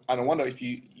 and I wonder if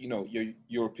your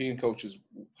European coaches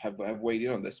have weighed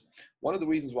in on this. One of the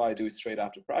reasons why I do it straight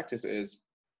after practice is,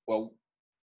 well,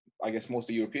 I guess most of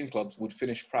the European clubs would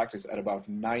finish practice at about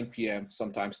 9 p.m.,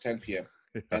 sometimes 10 p.m.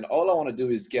 And all I want to do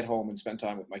is get home and spend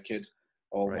time with my kid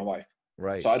or my wife.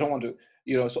 Right. So I don't want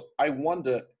to, so I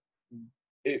wonder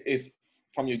if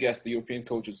from your guests, the European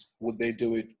coaches, would they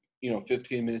do it,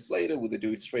 15 minutes later? Would they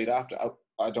do it straight after?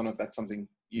 I don't know if that's something.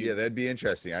 Yeah, that'd be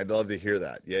interesting. I'd love to hear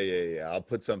that. Yeah. I'll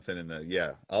put something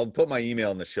I'll put my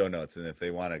email in the show notes, and if they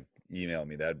want to email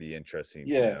me, that'd be interesting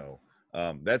to know.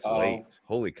 That's late.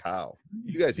 Holy cow.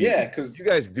 You guys because you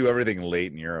guys do everything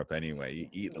late in Europe anyway. You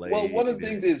eat late. Well, one of the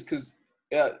things is because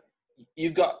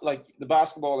you've got, like, the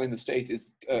basketball in the States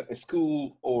is a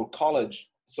school or college.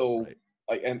 So,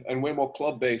 and we're more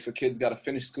club-based, so kids got to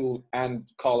finish school and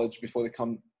college before they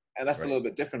come. And that's a little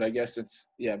bit different, I guess.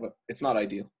 But it's not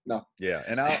ideal. No. Yeah,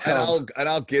 and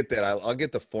I'll get that. I'll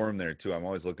get the form there too. I'm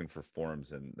always looking for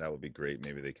forms, and that would be great.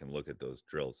 Maybe they can look at those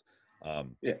drills. Cool.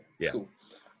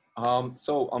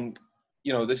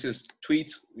 This is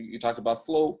tweets. You talked about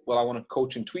flow. Well, I want to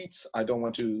coach in tweets. I don't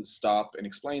want to stop and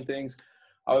explain things.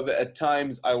 However, at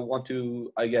times I want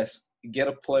to, I guess, get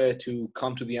a player to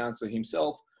come to the answer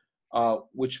himself,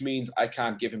 which means I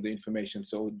can't give him the information.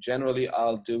 So generally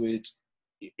I'll do it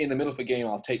in the middle of a game.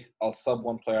 I'll sub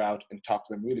one player out and talk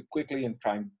to them really quickly and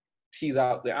try and tease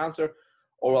out the answer,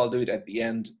 or I'll do it at the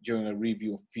end during a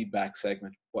review of feedback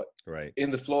segment. But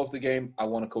in the flow of the game, I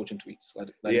want to coach in tweets.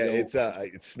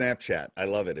 It's Snapchat. I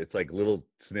love it. It's like little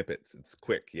snippets. It's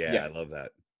quick. I love that.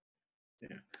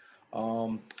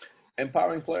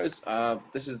 Empowering players.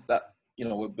 This is that,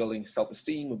 we're building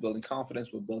self-esteem, we're building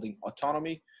confidence, we're building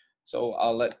autonomy. So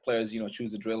I'll let players,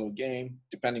 choose a drill or game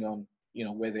depending on,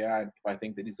 where they are. If I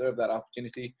think they deserve that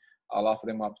opportunity, I'll offer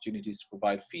them opportunities to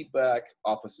provide feedback,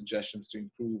 offer suggestions to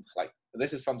improve. Like,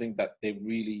 this is something that they've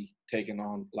really taken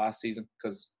on last season,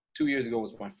 because 2 years ago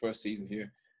was my first season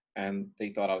here and they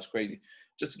thought I was crazy.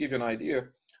 Just to give you an idea,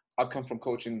 I've come from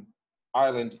coaching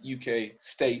Ireland, UK,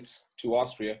 States to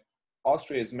Austria.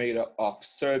 Austria is made up of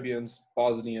Serbians,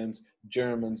 Bosnians,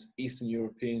 Germans, Eastern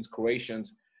Europeans,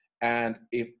 Croatians. And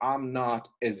if I'm not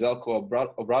Zelko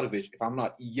Obradovic, if I'm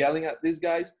not yelling at these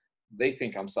guys, they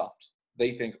think I'm soft.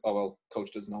 They think, oh, well,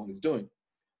 coach doesn't know what he's doing.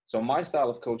 So my style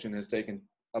of coaching has taken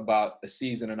about a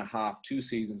season and a half, 2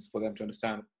 seasons for them to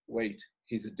understand, wait,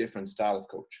 he's a different style of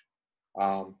coach.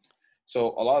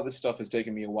 So a lot of this stuff has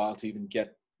taken me a while to even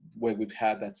get where we've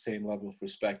had that same level of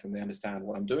respect and they understand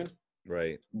what I'm doing.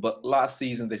 Right. But last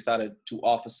season, they started to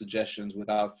offer suggestions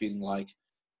without feeling like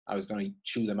I was going to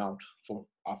chew them out for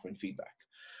offering feedback.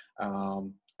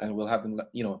 And we'll have them,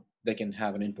 they can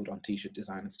have an input on t-shirt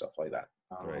design and stuff like that.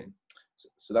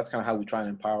 So that's kind of how we try and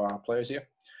empower our players here.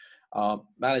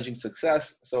 Managing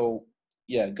success. So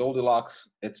Goldilocks,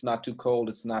 it's not too cold,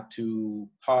 it's not too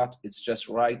hot, it's just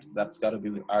right. That's got to be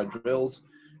with our drills.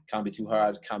 Can't be too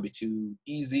hard, can't be too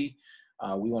easy.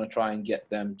 We want to try and get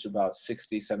them to about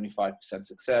 60-75%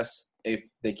 success. If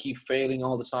they keep failing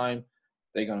all the time,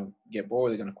 they're going to get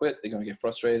bored, they're going to quit, they're going to get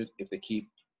frustrated. If they keep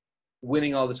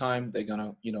winning all the time, they're going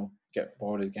to, get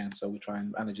bored again. So we try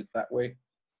and manage it that way.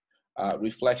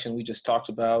 Reflection, we just talked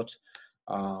about.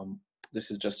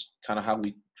 This is just kind of how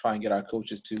we try and get our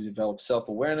coaches to develop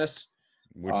self-awareness.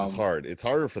 Which is hard. It's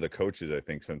harder for the coaches, I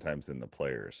think, sometimes than the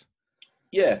players.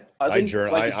 Yeah. I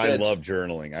love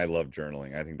journaling.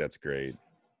 I think that's great.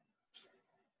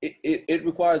 It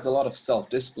requires a lot of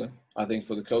self-discipline, I think,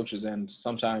 for the coaches. And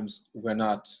sometimes we're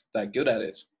not that good at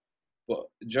it. But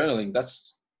journaling,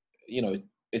 that's,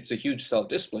 it's a huge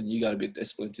self-discipline. You got to be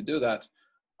disciplined to do that.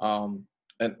 And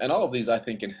all of these, I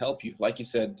think, can help you. Like you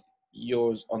said,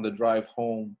 yours on the drive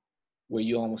home where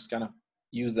you almost kind of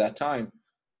use that time.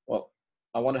 Well,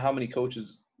 I wonder how many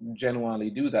coaches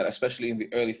genuinely do that, especially in the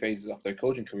early phases of their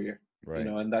coaching career. Right.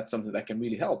 And that's something that can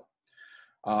really help.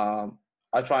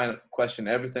 I try and question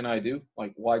everything I do.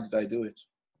 Like, why did I do it?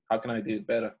 How can I do it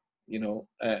better?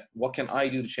 What can I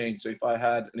do to change? So if I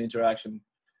had an interaction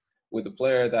with a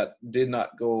player that did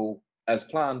not go as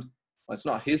planned, well, it's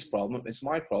not his problem, it's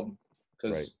my problem.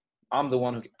 Because I'm the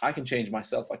one I can change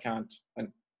myself. I can't. And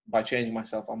by changing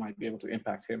myself, I might be able to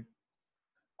impact him.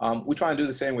 We try and do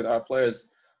the same with our players.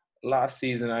 Last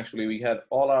season, actually, we had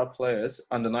all our players,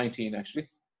 under 19 actually,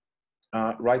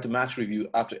 write a match review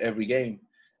after every game.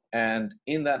 And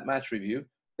in that match review,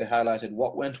 they highlighted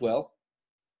what went well,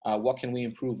 what can we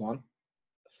improve on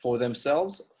for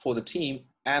themselves, for the team,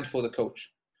 and for the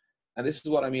coach. And this is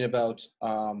what I mean about,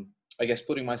 I guess,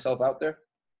 putting myself out there.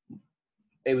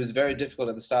 It was very difficult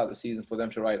at the start of the season for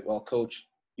them to write, well, coach,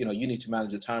 you know, you need to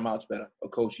manage the timeouts better. Or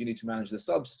coach, you need to manage the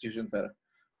substitution better.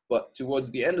 But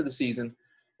towards the end of the season,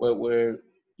 where we're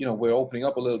opening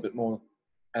up a little bit more,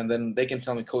 and then they can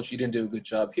tell me, coach, you didn't do a good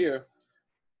job here,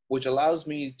 which allows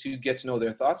me to get to know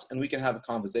their thoughts, and we can have a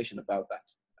conversation about that.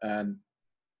 And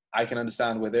I can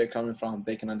understand where they're coming from.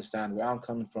 They can understand where I'm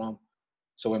coming from.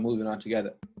 So we're moving on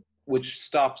together, which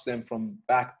stops them from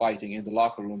backbiting in the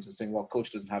locker rooms and saying, well,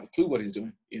 coach doesn't have a clue what he's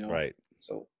doing, you know? Right.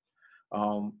 So,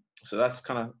 so that's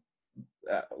kind of,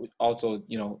 also,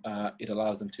 it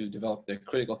allows them to develop their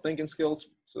critical thinking skills.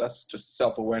 So that's just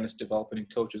self-awareness developing in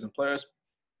coaches and players.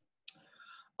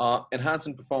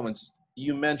 Enhancing performance.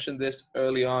 You mentioned this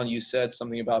early on. You said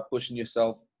something about pushing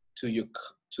yourself to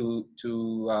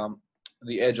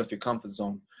the edge of your comfort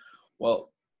zone.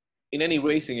 Well, in any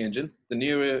racing engine, the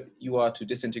nearer you are to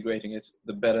disintegrating it,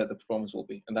 the better the performance will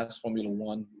be. And that's Formula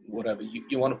One, whatever.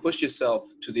 You want to push yourself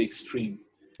to the extreme.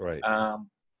 Right.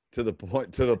 To the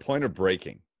point of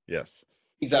breaking. Yes.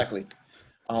 Exactly.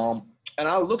 And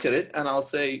I'll look at it and I'll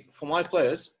say, for my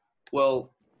players,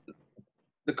 well,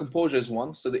 the composure is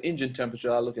one. So the engine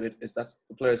temperature, I'll look at it, that's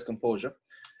the player's composure.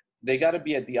 They got to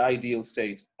be at the ideal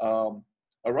state.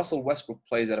 A Russell Westbrook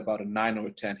plays at about a 9 or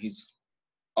a 10. He's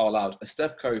all out. A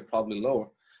Steph Curry probably lower.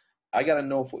 I got to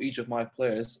know for each of my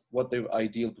players what their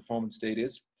ideal performance state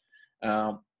is.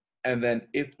 And then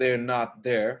if they're not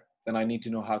there, then I need to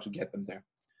know how to get them there.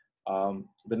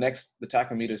 The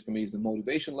tachometers for me is the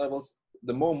motivation levels.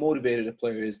 The more motivated a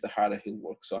player is, the harder he'll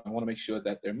work. So I want to make sure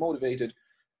that they're motivated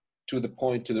to the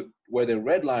point where they're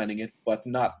redlining it, but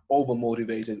not over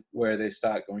motivated where they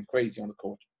start going crazy on the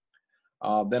court.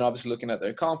 Then obviously looking at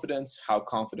their confidence, how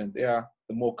confident they are.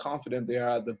 The more confident they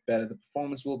are, the better the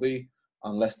performance will be.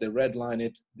 Unless they redline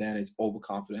it, then it's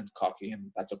overconfident, cocky,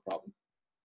 and that's a problem.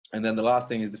 And then the last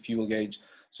thing is the fuel gauge,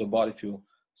 so body fuel.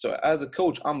 So as a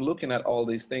coach, I'm looking at all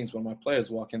these things when my players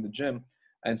walk in the gym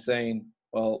and saying,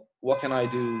 well, what can I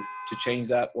do to change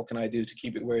that? What can I do to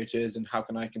keep it where it is? And how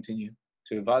can I continue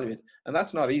to evaluate? And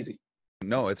that's not easy.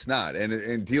 No, it's not.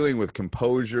 And dealing with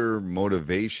composure,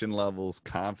 motivation levels,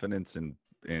 confidence,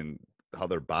 and how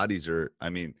their bodies are, I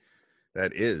mean,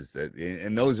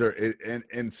 and those are,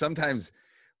 and sometimes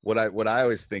what I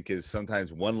always think is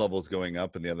sometimes one level's going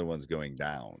up and the other one's going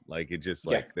down. Like it just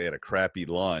like they had a crappy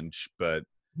lunch, but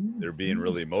they're being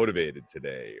really motivated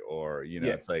today, or,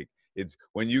 it's like, it's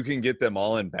when you can get them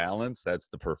all in balance, that's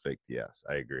the perfect. Yes,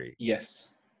 I agree. Yes.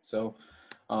 So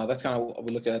that's kind of what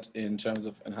we look at in terms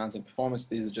of enhancing performance.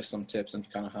 These are just some tips and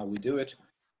kind of how we do it.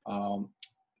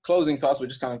 Closing thoughts, we're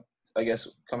just kind of, I guess,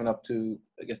 coming up to,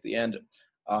 the end.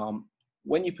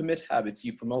 When you permit habits,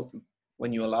 you promote them.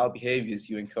 When you allow behaviors,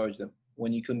 you encourage them.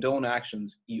 When you condone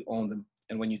actions, you own them.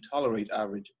 And when you tolerate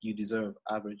average, you deserve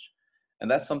average. And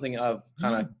that's something I've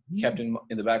kind of kept in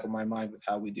the back of my mind with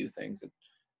how we do things.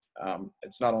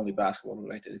 It's not only basketball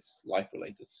related, it's life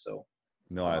related. So,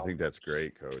 no, I think that's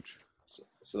great, Coach.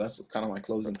 So that's kind of my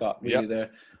closing thought really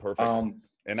there. Perfect.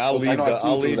 And I'll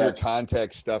leave your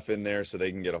contact stuff in there so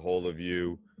they can get a hold of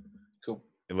you. Cool.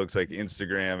 It looks like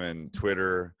Instagram and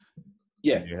Twitter.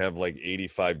 Yeah. You have like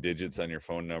 85 digits on your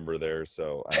phone number there.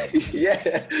 So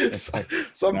yeah,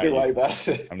 something like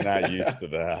that. I'm not used to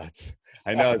that.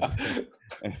 I know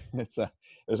it's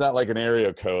not like an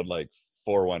area code like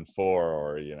 414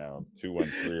 or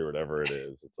 213 or whatever it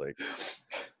is. It's like,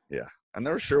 yeah, I'm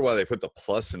never sure why they put the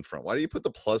plus in front. Why do you put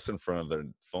the plus in front of their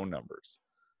phone numbers?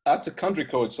 That's a country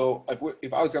code. So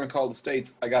if I was going to call the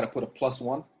States, I got to put a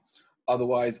 +1.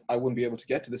 Otherwise, I wouldn't be able to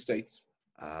get to the States.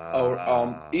 Or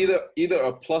either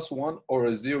a +1 or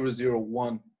a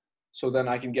 001. So then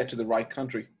I can get to the right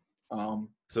country.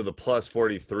 So the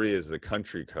 +43 is the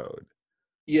country code.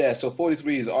 Yeah, so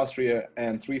 43 is Austria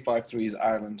and 353 is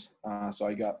Ireland. So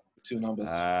I got 2 numbers.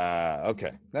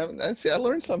 Okay. I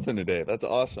learned something today. That's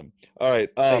awesome. All right.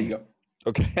 There you go.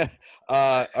 Okay.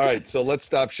 All right. So let's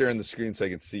stop sharing the screen so I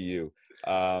can see you.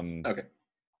 Okay.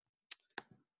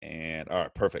 And all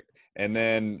right, perfect. And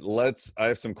then I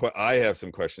have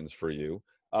some questions for you.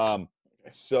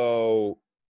 So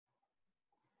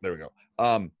there we go.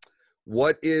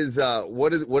 What is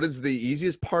the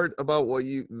easiest part about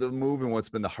the move, and what's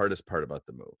been the hardest part about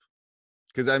the move?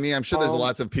 Because I mean, I'm sure there's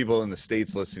lots of people in the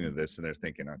States listening to this and they're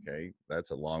thinking, okay,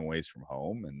 that's a long ways from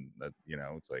home. And that,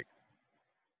 it's like.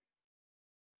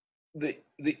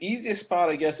 The easiest part,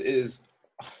 I guess, is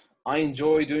I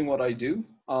enjoy doing what I do.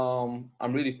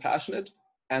 I'm really passionate,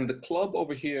 and the club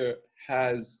over here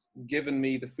has given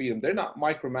me the freedom. They're not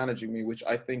micromanaging me, which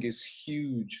I think is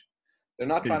huge. They're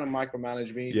not trying to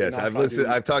micromanage me. They're Yes, not I've trying listened.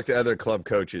 to. I've talked to other club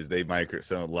coaches. They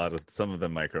some of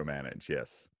them micromanage.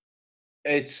 Yes.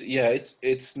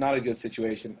 It's not a good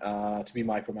situation to be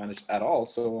micromanaged at all.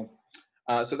 So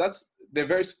they're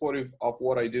very supportive of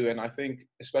what I do, and I think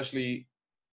especially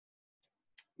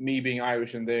me being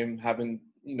Irish and them having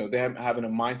them having a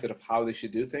mindset of how they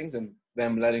should do things and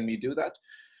them letting me do that.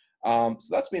 So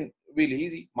that's been really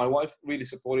easy. My wife really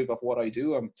supportive of what I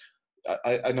do.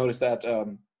 I noticed that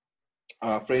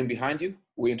frame behind you.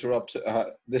 We interrupt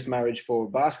this marriage for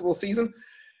basketball season.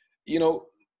 You know,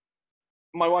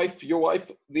 my wife, your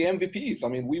wife, the MVPs. I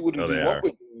mean, we wouldn't do what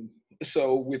we're doing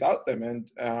so without them.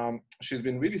 And she's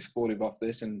been really supportive of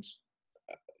this. And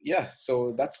yeah,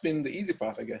 so that's been the easy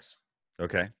part, I guess.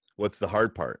 Okay. What's the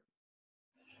hard part?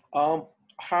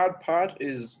 Hard part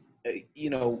is,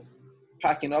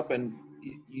 packing up, and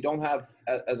you don't have,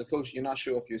 as a coach, you're not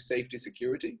sure of your safety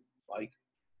security. Like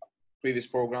previous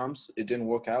programs, it didn't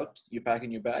work out. You're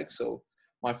packing your bags. So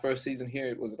my first season here,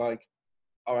 it was like,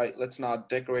 all right, let's not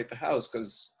decorate the house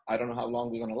because I don't know how long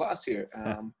we're going to last here.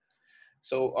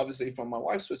 So obviously from my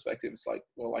wife's perspective, it's like,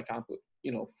 well, I can't put,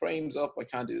 frames up. I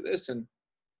can't do this. And,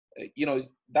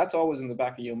 that's always in the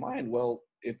back of your mind. Well,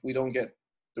 if we don't get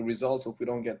the results, if we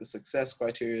don't get the success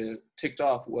criteria ticked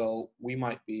off, well, we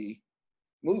might be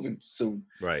moving soon.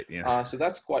 Right. Yeah. So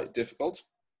that's quite difficult.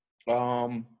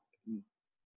 Not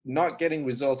getting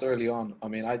results early on. I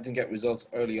mean, I didn't get results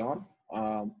early on.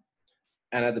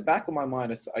 And at the back of my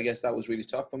mind, I guess that was really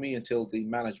tough for me until the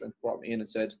management brought me in and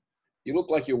said, you look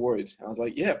like you're worried. And I was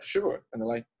like, yeah, for sure. And they're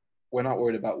like, we're not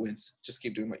worried about wins. Just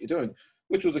keep doing what you're doing,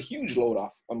 which was a huge load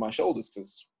off on my shoulders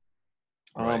because,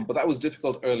 Right. but that was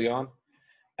difficult early on.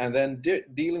 And then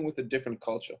dealing with a different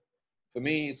culture. For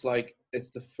me, it's like,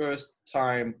 it's the first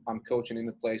time I'm coaching in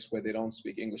a place where they don't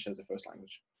speak English as a first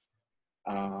language.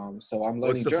 So I'm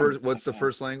learning German. What's the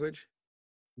first language?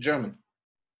 German.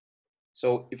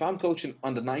 So if I'm coaching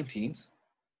under 19s,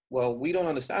 well, we don't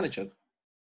understand each other.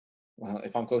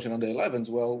 If I'm coaching under 11s,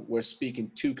 well, we're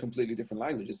speaking two completely different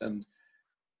languages. And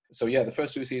so, yeah, the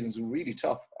first 2 seasons were really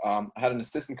tough. I had an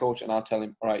assistant coach, and I'll tell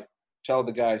him, all right, tell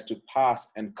the guys to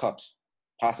pass and cut.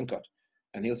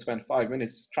 And he'll spend 5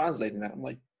 minutes translating that. I'm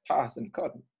like, pass and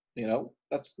cut,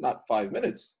 that's not 5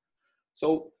 minutes.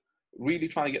 So really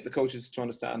trying to get the coaches to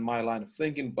understand my line of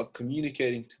thinking, but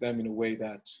communicating to them in a way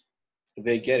that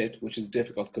they get it, which is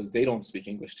difficult because they don't speak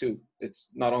English too.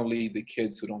 It's not only the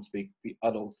kids who don't speak, the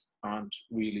adults aren't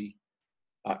really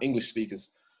English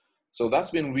speakers. So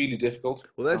that's been really difficult.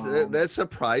 Well, that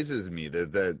surprises me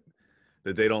that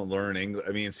they don't learn English.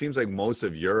 I mean, it seems like most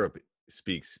of Europe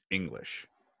speaks English.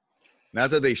 Not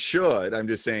that they should. I'm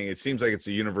just saying it seems like it's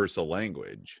a universal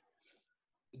language.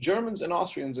 Germans and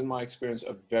Austrians, in my experience,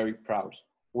 are very proud,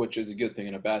 which is a good thing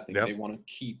and a bad thing. Yep. They want to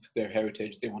keep their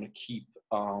heritage. They want to keep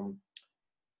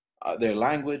their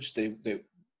language.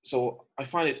 So I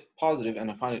find it positive, and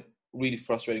I find it really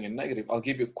frustrating and negative. I'll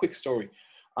give you a quick story.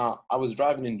 I was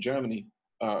driving in Germany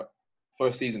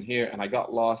first season here, and I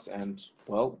got lost, and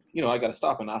well, I got to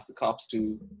stop and ask the cops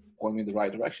to point me in the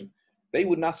right direction. They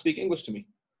would not speak English to me,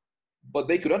 but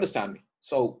they could understand me.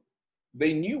 So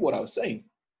they knew what I was saying,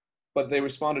 but they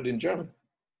responded in German.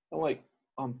 I'm like,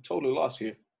 I'm totally lost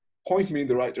here. Point me in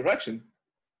the right direction.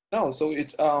 No, so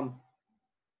it's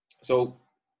so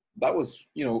that was,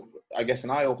 I guess an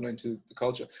eye-opener into the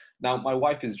culture. Now, my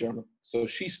wife is German, so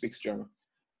she speaks German.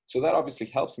 So that obviously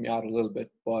helps me out a little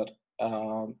bit, but yeah.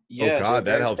 Oh God,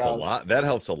 that helps a lot. That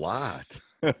helps a lot.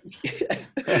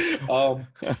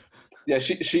 Yeah,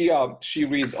 she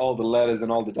reads all the letters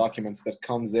and all the documents that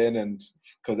comes in, and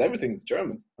because everything's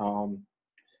German.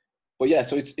 But yeah,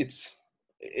 so it's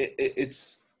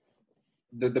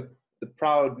the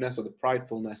proudness or the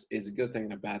pridefulness is a good thing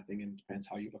and a bad thing, and it depends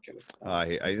how you look at it.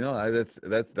 I know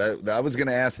that I was going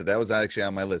to ask that was actually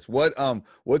on my list.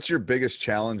 What's your biggest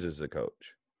challenge as a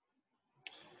coach?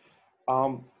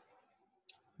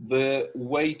 The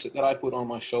weight that I put on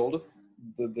my shoulder.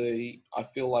 I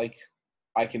feel like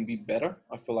I can be better.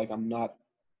 I feel like I'm not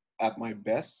at my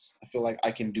best. I feel like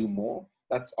I can do more.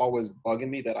 That's always bugging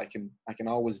me, that I can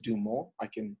always do more. I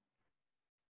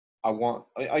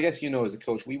guess, as a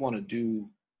coach, we want to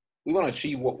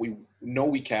achieve what we know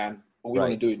we can, but we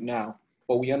want to do it now.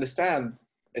 But we understand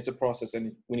it's a process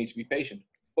and we need to be patient.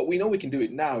 But we know we can do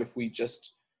it now if we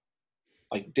just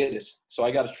did it. So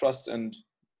I got to trust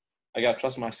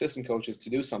my assistant coaches to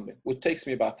do something, which takes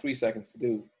me about 3 seconds to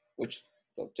do, which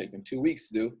will take them 2 weeks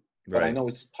to do. But I know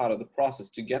it's part of the process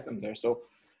to get them there. So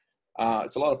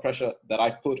it's a lot of pressure that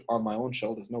I put on my own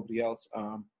shoulders, nobody else.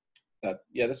 So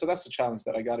that's the challenge,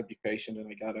 that I got to be patient and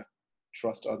I got to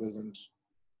trust others and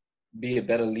be a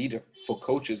better leader for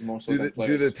coaches more so than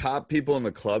players. Do the top people in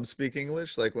the club speak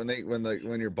English? Like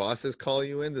when your bosses call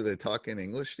you in, do they talk in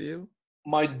English to you?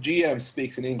 My GM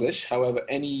speaks in English. However,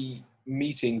 any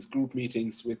meetings, group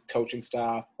meetings with coaching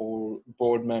staff or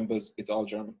board members, it's all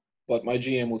German. But my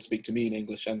GM will speak to me in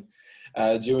English, and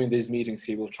during these meetings,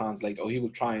 he will translate, or he will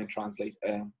try and translate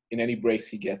in any breaks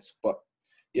he gets. But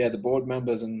yeah, the board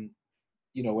members, and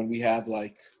when we have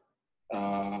like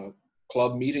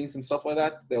club meetings and stuff like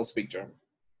that, they'll speak German.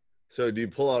 So do you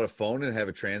pull out a phone and have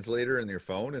a translator in your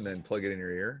phone and then plug it in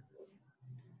your ear?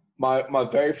 My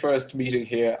very first meeting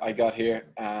here, I got here,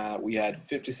 we had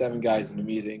 57 guys in the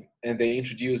meeting, and they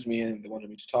introduced me and they wanted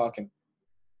me to talk, and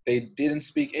they didn't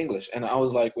speak English. And I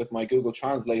was like, with my Google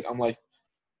Translate, I'm like,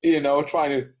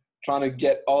 trying to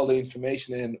get all the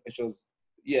information in, which was,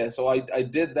 so I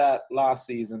did that last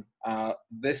season.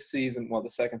 This season, the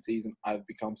second season, I've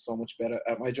become so much better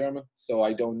at my German, so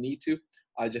I don't need to.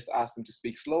 I just ask them to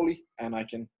speak slowly and I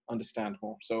can understand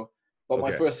more. But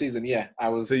my first season, I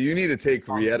was. So you need to take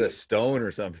Rosetta Stone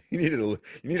or something. You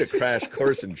need a crash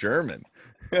course in German.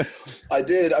 I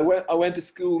did. I went to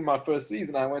school my first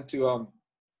season. I went to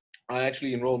I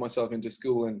actually enrolled myself into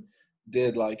school and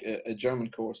did like a German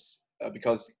course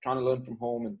because trying to learn from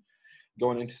home and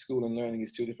going into school and learning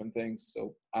is two different things.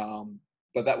 So,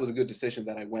 but that was a good decision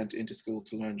that I went into school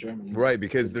to learn German. Right,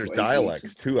 because there's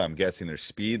dialects too. I'm guessing there's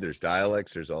speed, there's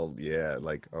dialects, there's all. Yeah,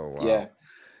 like oh wow.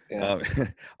 Yeah.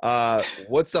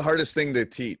 What's the hardest thing to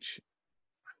teach?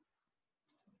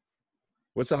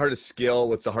 What's the hardest skill?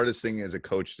 What's the hardest thing as a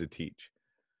coach to teach?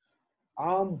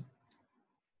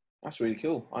 That's really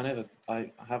cool. I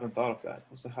haven't thought of that.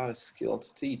 What's the hardest skill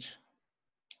to teach?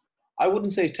 I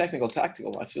wouldn't say technical,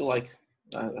 tactical. I feel like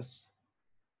the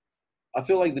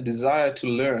desire to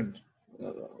learn.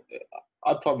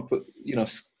 I'd probably put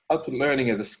I'd put learning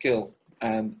as a skill.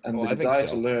 And the desire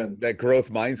to learn. That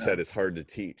growth mindset is hard to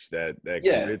teach. That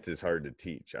grit is hard to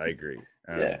teach. I agree.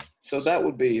 So that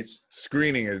would be it.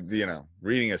 Screening is,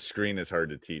 reading a screen is hard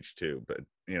to teach too. But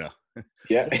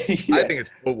Yeah. I think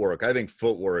it's footwork. I think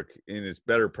footwork, and it's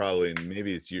better probably, and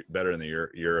maybe it's better in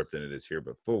Europe than it is here.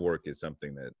 But footwork is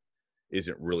something that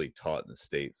isn't really taught in the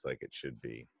States like it should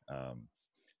be.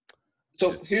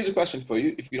 So here's a question for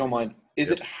you, if you don't mind. Is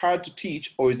it hard to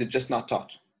teach, or is it just not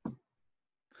taught?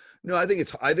 No, I think it's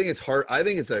hard. I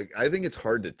think it's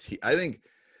hard to teach. I think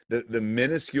the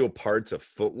minuscule parts of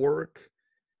footwork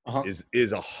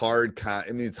is a hard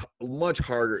it's much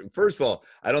harder. First of all,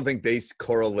 I don't think they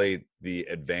correlate the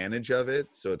advantage of it,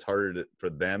 so it's harder for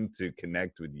them to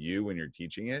connect with you when you're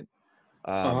teaching it.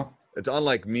 It's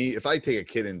unlike me. If I take a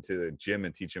kid into the gym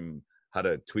and teach them how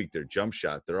to tweak their jump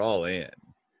shot, they're all in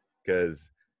because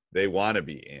they want to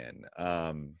be in.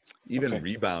 Even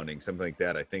rebounding, something like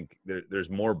that, I think there's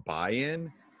more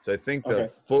buy-in. So I think the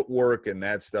footwork and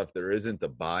that stuff, there isn't the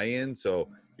buy-in. So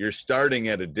you're starting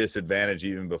at a disadvantage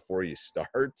even before you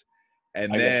start.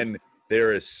 And then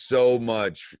there is so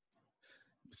much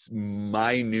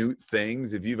minute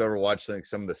things. If you've ever watched like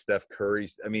some of the Steph Curry,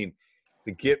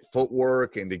 to get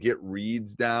footwork and to get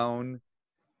reads down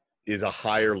is a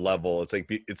higher level. It's like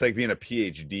being a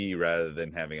PhD rather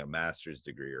than having a master's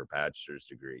degree or a bachelor's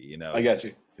degree. I got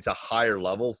you. It's a higher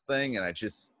level thing, and I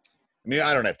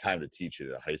don't have time to teach it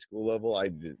at a high school level.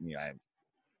 I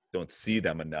don't see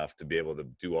them enough to be able to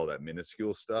do all that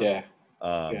minuscule stuff.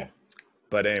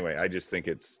 But anyway, I just think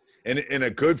it's in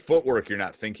a good footwork you're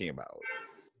not thinking about.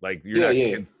 Like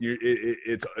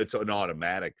it's an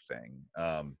automatic thing.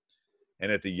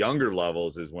 And at the younger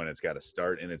levels is when it's got to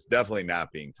start, and it's definitely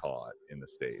not being taught in the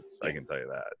States. I can tell you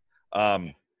that.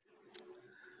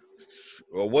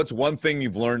 Well, what's one thing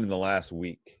you've learned in the last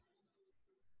week?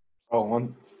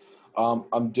 I'm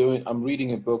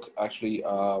reading a book actually.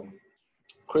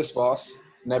 Chris Voss,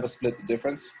 Never Split the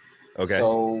Difference. Okay.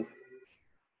 So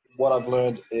what I've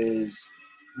learned is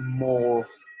more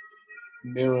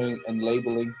mirroring and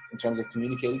labeling in terms of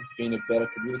communicating, being a better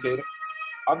communicator.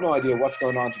 I have no idea what's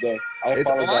going on today. It's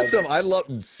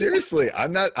awesome. Seriously, I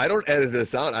don't edit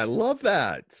this out. I love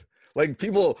that. Like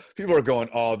people are going,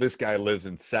 oh, this guy lives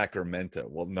in Sacramento.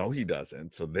 Well, no, he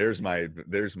doesn't. So there's my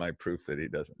proof that he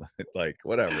doesn't. Like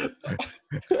whatever.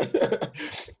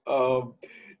 So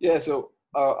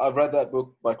I've read that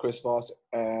book by Chris Voss,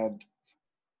 and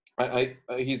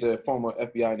he's a former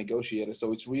FBI negotiator.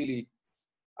 So it's really,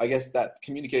 I guess, that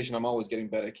communication. I'm always getting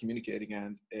better at communicating,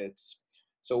 and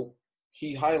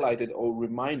he highlighted or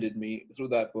reminded me through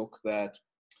that book that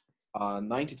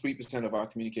 93% of our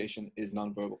communication is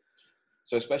nonverbal.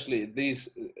 So especially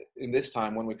in this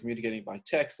time when we're communicating by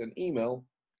text and email,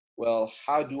 well,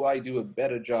 how do I do a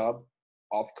better job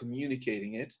of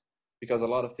communicating it? Because a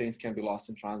lot of things can be lost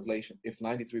in translation. If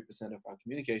 93% of our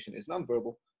communication is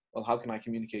nonverbal, well, how can I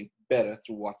communicate better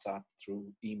through WhatsApp,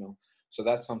 through email? So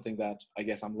that's something that I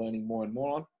guess I'm learning more and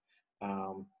more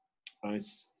on. And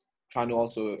it's trying to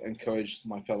also encourage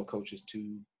my fellow coaches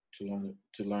to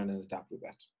learn and adapt with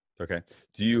that. Okay.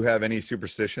 Do you have any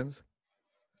superstitions?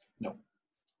 No.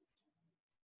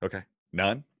 Okay.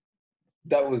 None?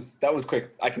 That was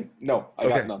quick. I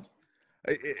got none.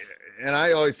 And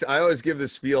I always give the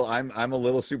spiel. I'm a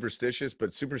little superstitious,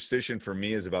 but superstition for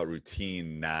me is about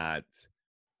routine, not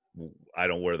I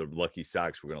don't wear the lucky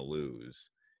socks, we're going to lose.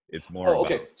 It's more about,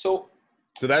 okay. So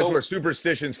that's where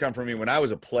superstitions come from me. When I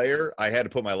was a player, I had to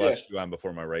put my left shoe on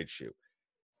before my right shoe.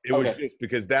 It was just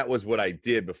because that was what I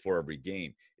did before every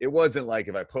game. It wasn't like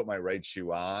if I put my right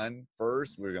shoe on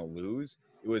first, we were going to lose.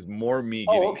 It was more me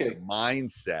getting the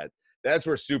mindset. That's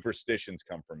where superstitions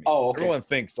come from me. Everyone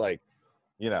thinks like,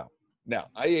 now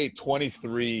I ate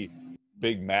 23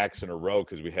 Big Macs in a row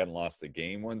because we hadn't lost the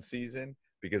game one season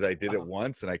because I did it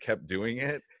once and I kept doing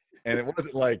it. And it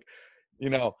wasn't like,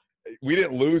 we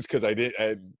didn't lose because I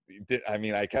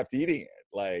kept eating it,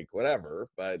 like whatever.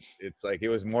 But it's like, it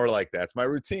was more like, that's my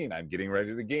routine. I'm getting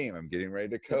ready to game. I'm getting ready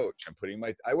to coach.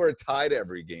 I wear a tie to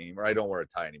every game, or I don't wear a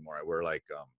tie anymore. I wear like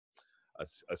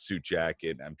a suit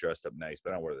jacket. I'm dressed up nice,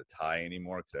 but I don't wear the tie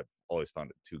anymore because I've always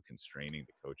found it too constraining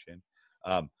to coach in.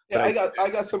 I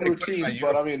got some routines,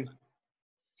 but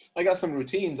I got some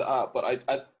routines, but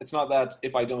it's not that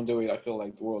if I don't do it, I feel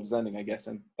like the world is ending, I guess,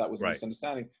 and that was a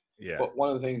misunderstanding. Yeah. But one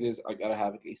of the things is I gotta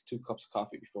have at least 2 cups of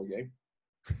coffee before game.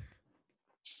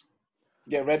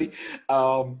 Get ready.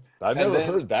 I've never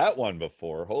heard that one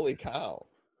before. Holy cow.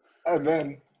 And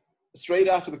then straight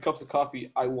after the cups of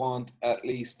coffee, I want at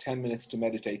least 10 minutes to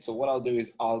meditate. So what I'll do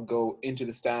is I'll go into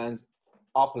the stands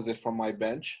opposite from my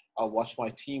bench. I'll watch my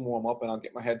team warm up and I'll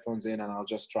get my headphones in and I'll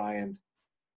just try and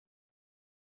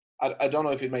I don't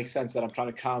know if it makes sense that I'm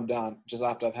trying to calm down just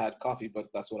after I've had coffee, but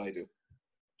that's what I do.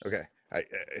 Okay.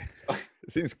 It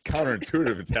seems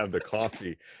counterintuitive to have the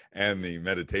coffee and the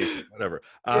meditation, whatever.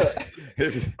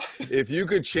 If you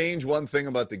could change one thing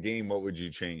about the game, what would you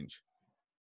change?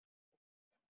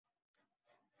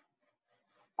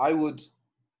 I would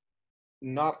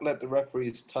not let the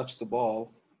referees touch the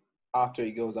ball after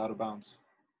he goes out of bounds.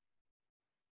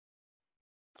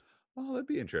 Oh, that'd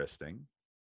be interesting.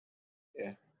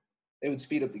 Yeah. It would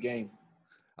speed up the game.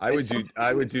 I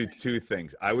would do 2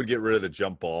 things. I would get rid of the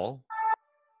jump ball,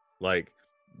 like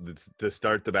to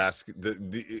start the basket.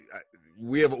 The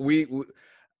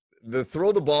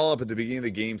throw the ball up at the beginning of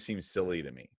the game seems silly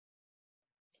to me.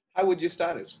 How would you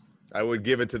start it? I would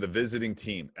give it to the visiting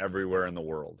team everywhere in the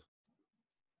world.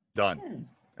 Done.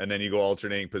 And then you go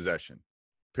alternating possession.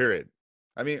 Period.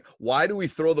 I mean, why do we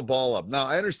throw the ball up? Now,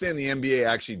 I understand the NBA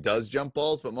actually does jump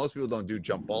balls, but most people don't do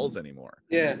jump balls anymore.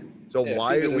 Yeah. So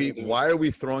why are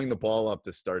we throwing the ball up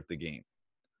to start the game?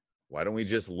 Why don't we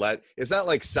just it's not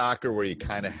like soccer where you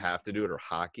kind of have to do it, or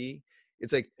hockey.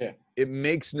 It's like, it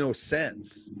makes no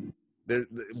sense.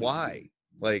 Why?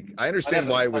 Like, I understand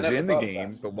why it was in the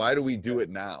game, but why do we do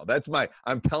it now?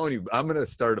 I'm telling you, I'm going to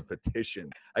start a petition.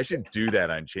 I should do that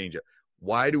on Change It.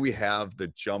 Why do we have the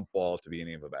jump ball to the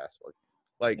beginning of a basketball game?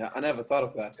 Like, I never thought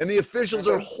of that. And the officials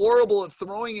are horrible at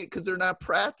throwing it because they're not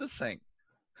practicing.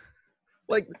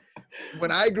 Like, when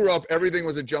I grew up, everything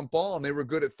was a jump ball, and they were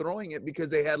good at throwing it because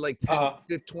they had like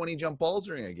 20 jump balls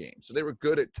during a game. So they were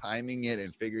good at timing it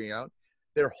and figuring it out.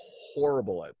 They're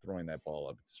horrible at throwing that ball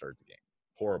up to start the game.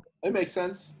 Horrible. It makes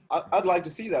sense. I'd like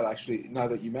to see that, actually, now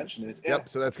that you mention it. Yep.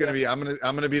 So that's gonna be I'm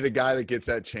gonna be the guy that gets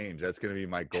that change. That's gonna be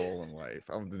my goal in life.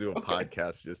 I'm gonna do a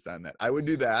podcast just on that. I would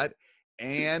do that,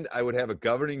 and I would have a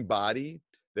governing body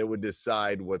that would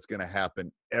decide what's gonna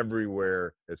happen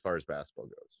everywhere as far as basketball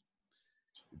goes.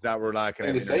 We're not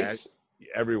gonna have States?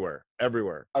 Everywhere.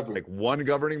 Like one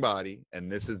governing body,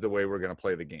 and this is the way we're gonna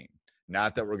play the game.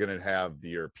 Not that we're going to have the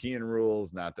European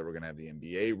rules, not that we're going to have the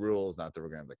NBA rules, not that we're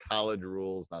going to have the college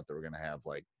rules, not that we're going to have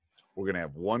we're going to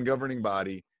have one governing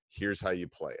body. Here's how you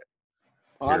play it.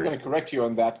 Well, I'm going to correct you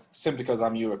on that simply because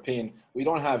I'm European. We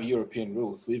don't have European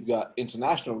rules. We've got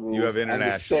international rules. You have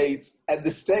international. And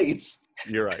the states.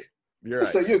 You're right. You're right.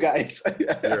 So you guys.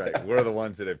 You're right. We're the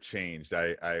ones that have changed.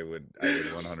 I would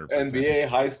 100%. NBA,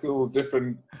 high school,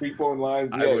 different 3-point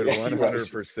lines. I would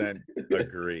 100%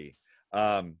 agree.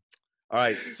 All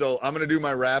right, so I'm going to do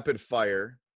my rapid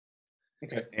fire.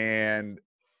 Okay. And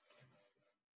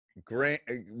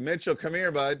Mitchell, come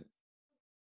here, bud.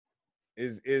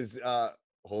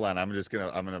 Hold on,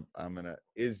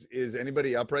 is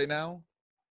anybody up right now?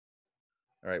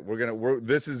 All right,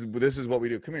 this is what we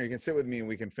do. Come here, you can sit with me and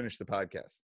we can finish the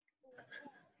podcast.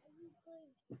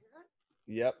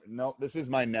 Yep. No, this is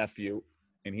my nephew,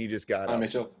 and he just got Hi, up.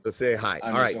 Mitchell. So say hi. Hi,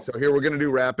 All right. Mitchell. So here we're gonna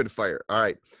do rapid fire. All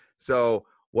right. So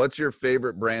what's your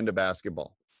favorite brand of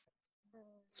basketball?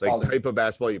 Spalding. Like type of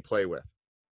basketball you play with?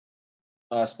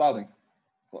 Spalding.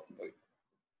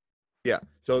 Yeah.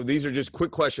 So these are just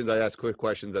quick questions. I ask quick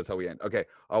questions. That's how we end. Okay.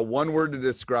 One word to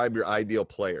describe your ideal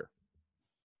player.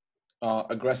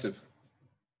 Aggressive.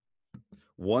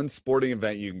 One sporting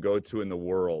event you can go to in the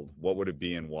world. What would it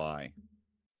be and why?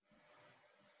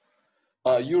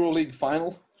 EuroLeague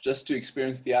final, just to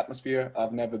experience the atmosphere.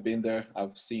 I've never been there.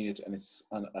 I've seen it, and it's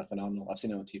phenomenal. I've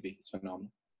seen it on TV. It's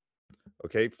phenomenal.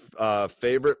 Okay.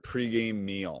 Favorite pregame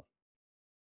meal.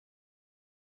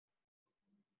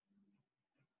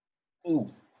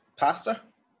 Ooh, pasta.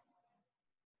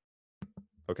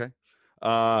 Okay.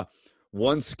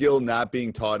 One skill not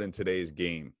being taught in today's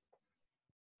game.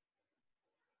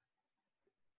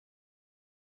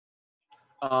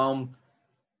 One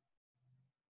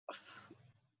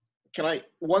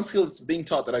skill that's being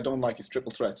taught that I don't like is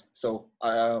triple threat. So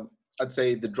I'd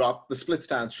say the split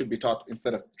stance should be taught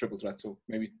instead of triple threat. So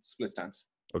maybe split stance.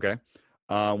 Okay.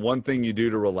 One thing you do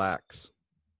to relax.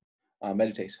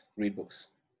 Meditate, read books.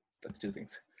 That's two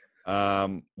things.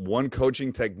 One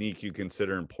coaching technique you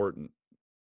consider important.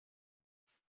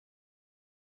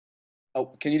 Oh,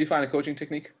 can you define a coaching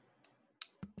technique?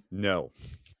 No.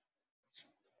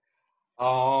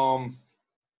 I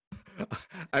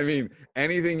mean,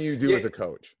 anything you do as a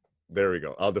coach. There we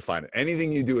go. I'll define it.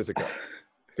 Anything you do as a coach.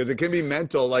 Because it can be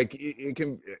mental, like it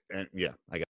can, yeah,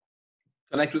 I got it.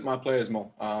 Connect with my players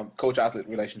more. Coach-athlete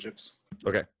relationships.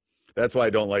 Okay. That's why I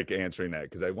don't like answering that,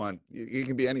 because it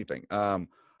can be anything.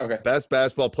 Okay. Best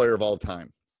basketball player of all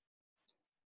time.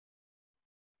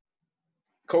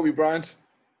 Kobe Bryant.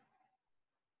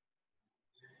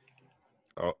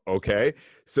 Oh, okay.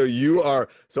 So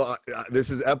this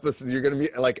is episode, you're going to be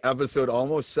like episode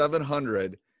almost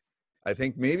 700. I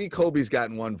think maybe Kobe's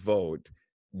gotten one vote.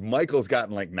 Michael's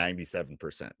gotten like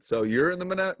 97%. So you're in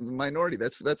the minority.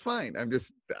 That's fine.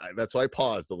 That's why I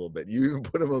paused a little bit. You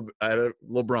put him at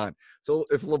LeBron. So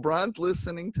if LeBron's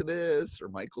listening to this or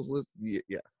Michael's listening,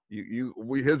 yeah,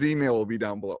 his email will be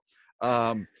down below.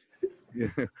 Yeah,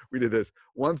 we did this.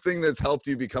 One thing that's helped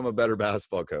you become a better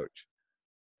basketball coach.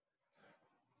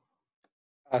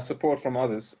 Support from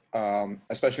others,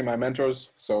 especially my mentors.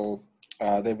 So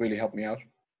they've really helped me out.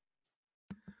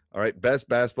 All right. Best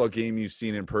basketball game you've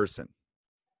seen in person.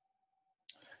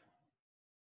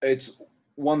 It's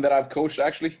one that I've coached,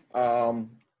 actually.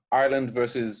 Ireland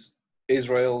versus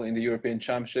Israel in the European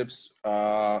Championships.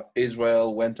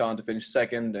 Israel went on to finish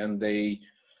second, and they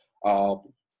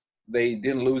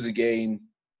didn't lose a game.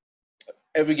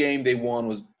 Every game they won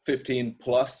was 15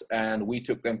 plus, and we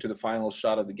took them to the final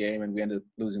shot of the game, and we ended up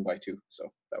losing by 2.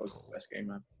 So that was the best game,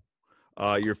 man.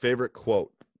 Your favorite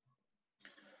quote?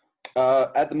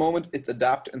 At the moment, it's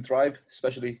adapt and thrive,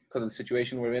 especially because of the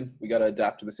situation we're in. We got to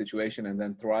adapt to the situation and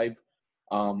then thrive.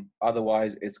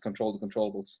 Otherwise, it's control the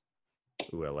controllables.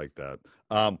 Ooh, I like that.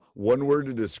 One word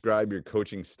to describe your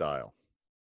coaching style.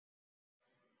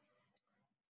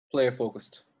 Player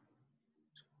focused.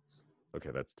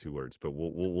 Okay, that's 2 words, but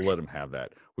we'll let him have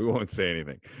that. We won't say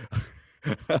anything.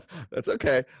 That's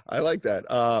okay. I like that.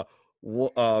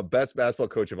 Best basketball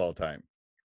coach of all time.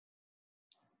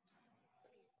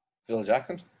 Phil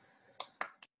Jackson.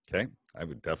 Okay, I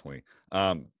would definitely.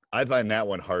 I find that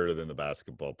one harder than the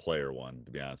basketball player one,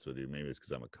 to be honest with you. Maybe it's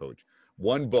because I'm a coach.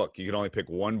 One book. You can only pick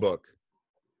one book.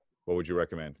 What would you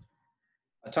recommend?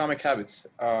 Atomic Habits.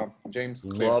 James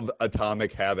Clear. Love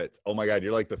Atomic Habits. Oh my God,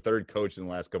 you're like the 3rd coach in the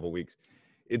last couple of weeks.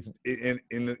 It's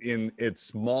it's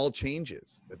small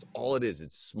changes. That's all it is.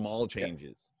 It's small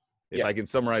changes. Yeah. If I can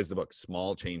summarize the book,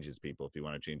 small changes, people, if you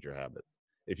want to change your habits.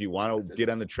 If you want to get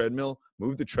on the treadmill,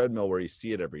 move the treadmill where you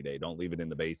see it every day. Don't leave it in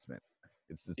the basement.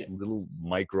 It's this little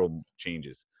micro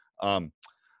changes.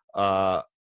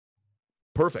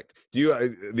 Perfect.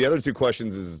 The other 2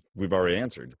 questions is we've already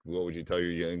answered. What would you tell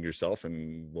your younger self,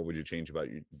 and what would you change about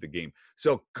the game?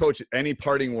 So, Coach, any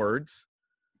parting words?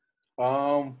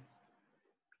 I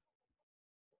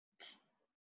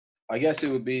guess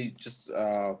it would be just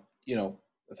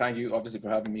thank you obviously for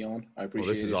having me on. I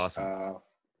appreciate it. This is awesome.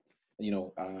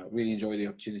 Really enjoy the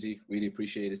opportunity. Really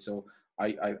appreciate it. So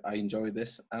I enjoyed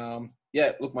this.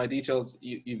 Look, my details,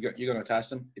 you're going to attach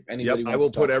them. If anybody wants I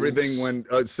will to put everything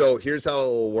so here's how it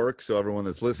will work. So everyone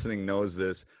that's listening knows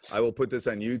this. I will put this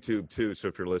on YouTube too. So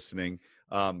if you're listening,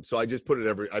 so I just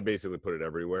I basically put it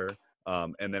everywhere.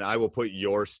 And then I will put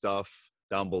your stuff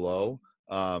down below.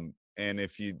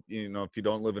 if you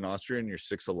don't live in Austria and you're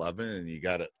 6'11" and you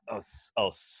got a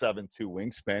 7'2"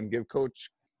 wingspan, give Coach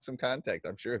some contact.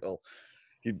 I'm sure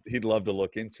he'd love to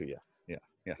look into you.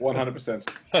 Yeah. 100%.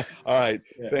 All right.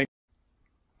 Yeah. Thank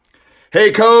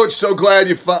Hey, Coach, so glad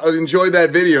you enjoyed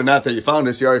that video. Not that you found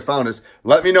us, you already found us.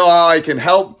 Let me know how I can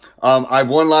help. I've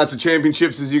won lots of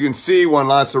championships, as you can see, won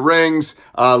lots of rings.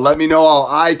 Let me know how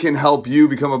I can help you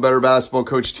become a better basketball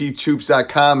coach.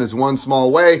 teachhoops.com is one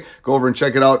small way. Go over and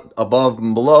check it out above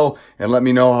and below, and let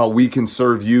me know how we can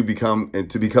serve you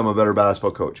to become a better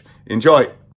basketball coach. Enjoy.